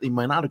things that they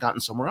might not have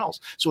gotten somewhere else.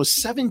 So a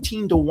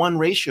 17-to-1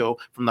 ratio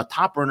from the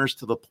top earners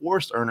to the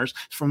poorest earners,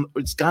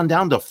 it's gone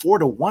down to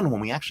 4-to-1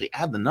 when we actually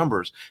add the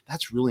numbers.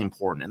 That's really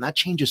important. And that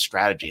changes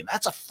strategy. And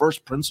that's a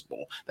first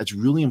principle that's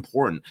really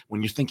important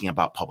when you're thinking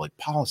about public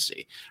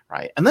policy,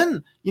 right? And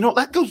then,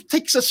 that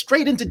takes us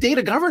straight into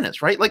data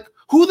governance, right? Like,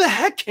 who the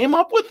heck came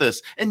up with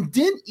this and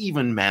didn't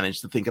even manage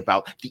to think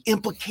about the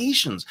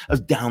implications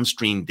of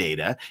downstream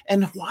data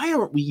and why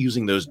aren't we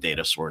using those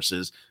data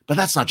sources? But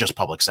that's not just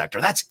public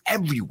sector. That's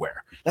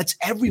everywhere. That's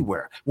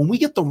everywhere. When we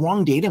get the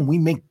wrong data and we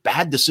make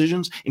bad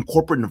decisions in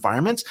corporate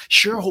environments,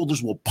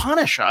 shareholders will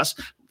punish us.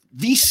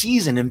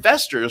 VCs and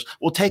investors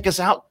will take us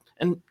out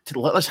and to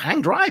let us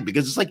hang dry,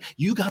 because it's like,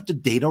 you got the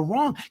data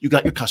wrong. You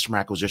got your customer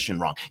acquisition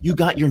wrong. You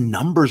got your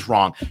numbers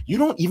wrong. You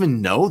don't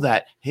even know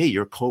that, hey,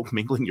 you're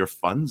co-mingling your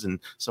funds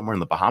in somewhere in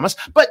the Bahamas.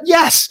 But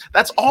yes,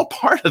 that's all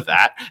part of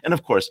that. And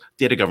of course,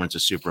 data governance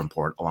is super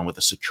important, along with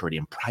the security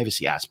and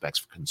privacy aspects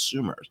for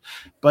consumers.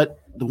 But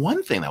the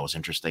one thing that was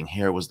interesting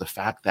here was the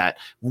fact that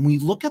when we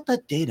look at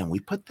that data and we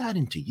put that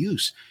into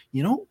use,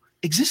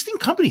 existing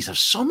companies have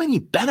so many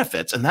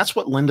benefits. And that's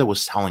what Linda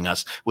was telling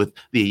us with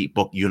the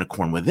book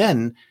Unicorn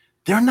Within.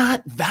 They're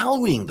not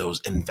valuing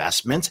those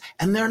investments,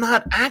 and they're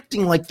not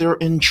acting like they're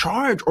in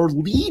charge or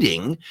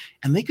leading.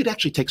 And they could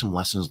actually take some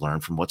lessons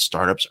learned from what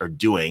startups are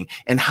doing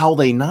and how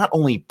they not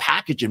only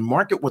package and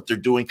market what they're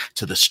doing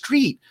to the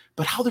street,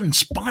 but how they're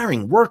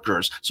inspiring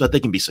workers so that they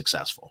can be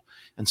successful.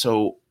 And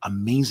so,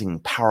 amazing,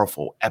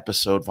 powerful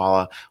episode,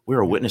 Vala.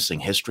 We're witnessing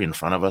history in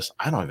front of us.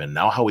 I don't even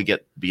know how we get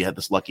to be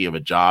this lucky of a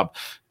job,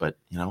 but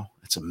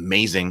it's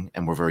amazing.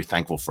 And we're very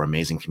thankful for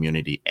amazing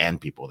community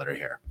and people that are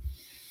here.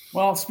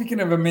 Well, speaking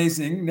of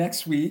amazing,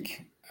 next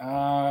week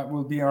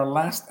will be our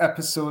last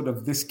episode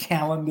of this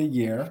calendar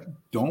year.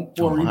 Don't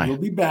worry, we'll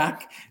be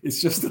back.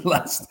 It's just the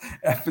last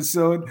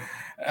episode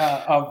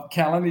of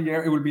calendar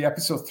year. It will be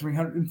episode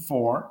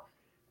 304.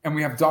 And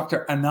we have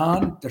Dr.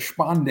 Anand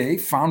Deshpande,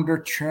 founder,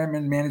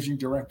 chairman, managing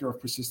director of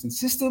Persistent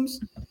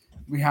Systems.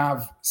 We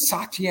have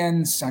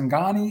Satyen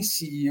Sangani,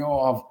 CEO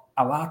of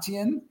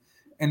Alatian.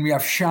 And we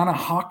have Shanna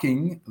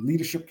Hawking,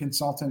 leadership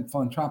consultant,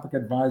 philanthropic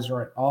advisor,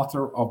 and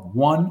author of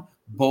One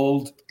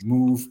Bold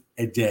Move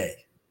a Day.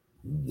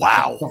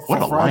 Wow.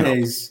 What a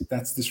Fridays, lineup.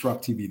 That's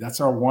Disrupt TV. That's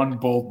our One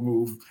Bold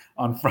Move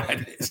on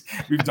Fridays.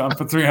 We've done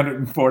for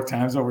 304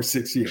 times over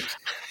 6 years.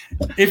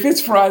 If it's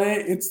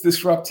Friday, it's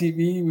Disrupt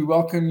TV. We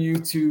welcome you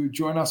to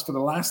join us for the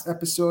last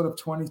episode of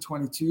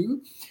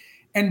 2022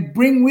 and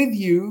bring with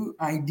you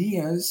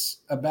ideas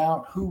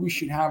about who we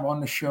should have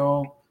on the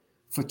show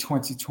for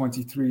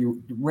 2023.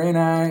 Ray and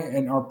I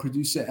and our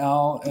producer,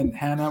 Al and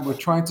Hannah, we're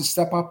trying to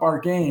step up our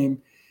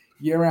game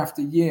year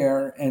after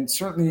year. And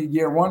certainly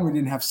year one, we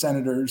didn't have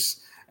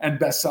senators and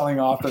best-selling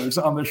authors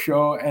on the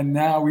show. And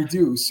now we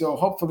do. So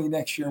hopefully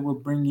next year we'll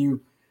bring you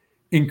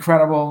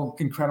incredible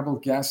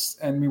guests.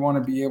 And we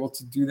want to be able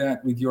to do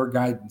that with your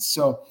guidance.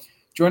 So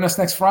join us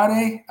next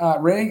Friday.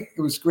 Ray,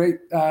 it was great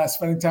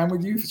spending time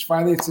with you. If it's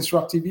Friday, it's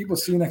Disrupt TV. We'll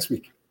see you next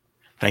week.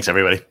 Thanks,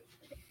 everybody.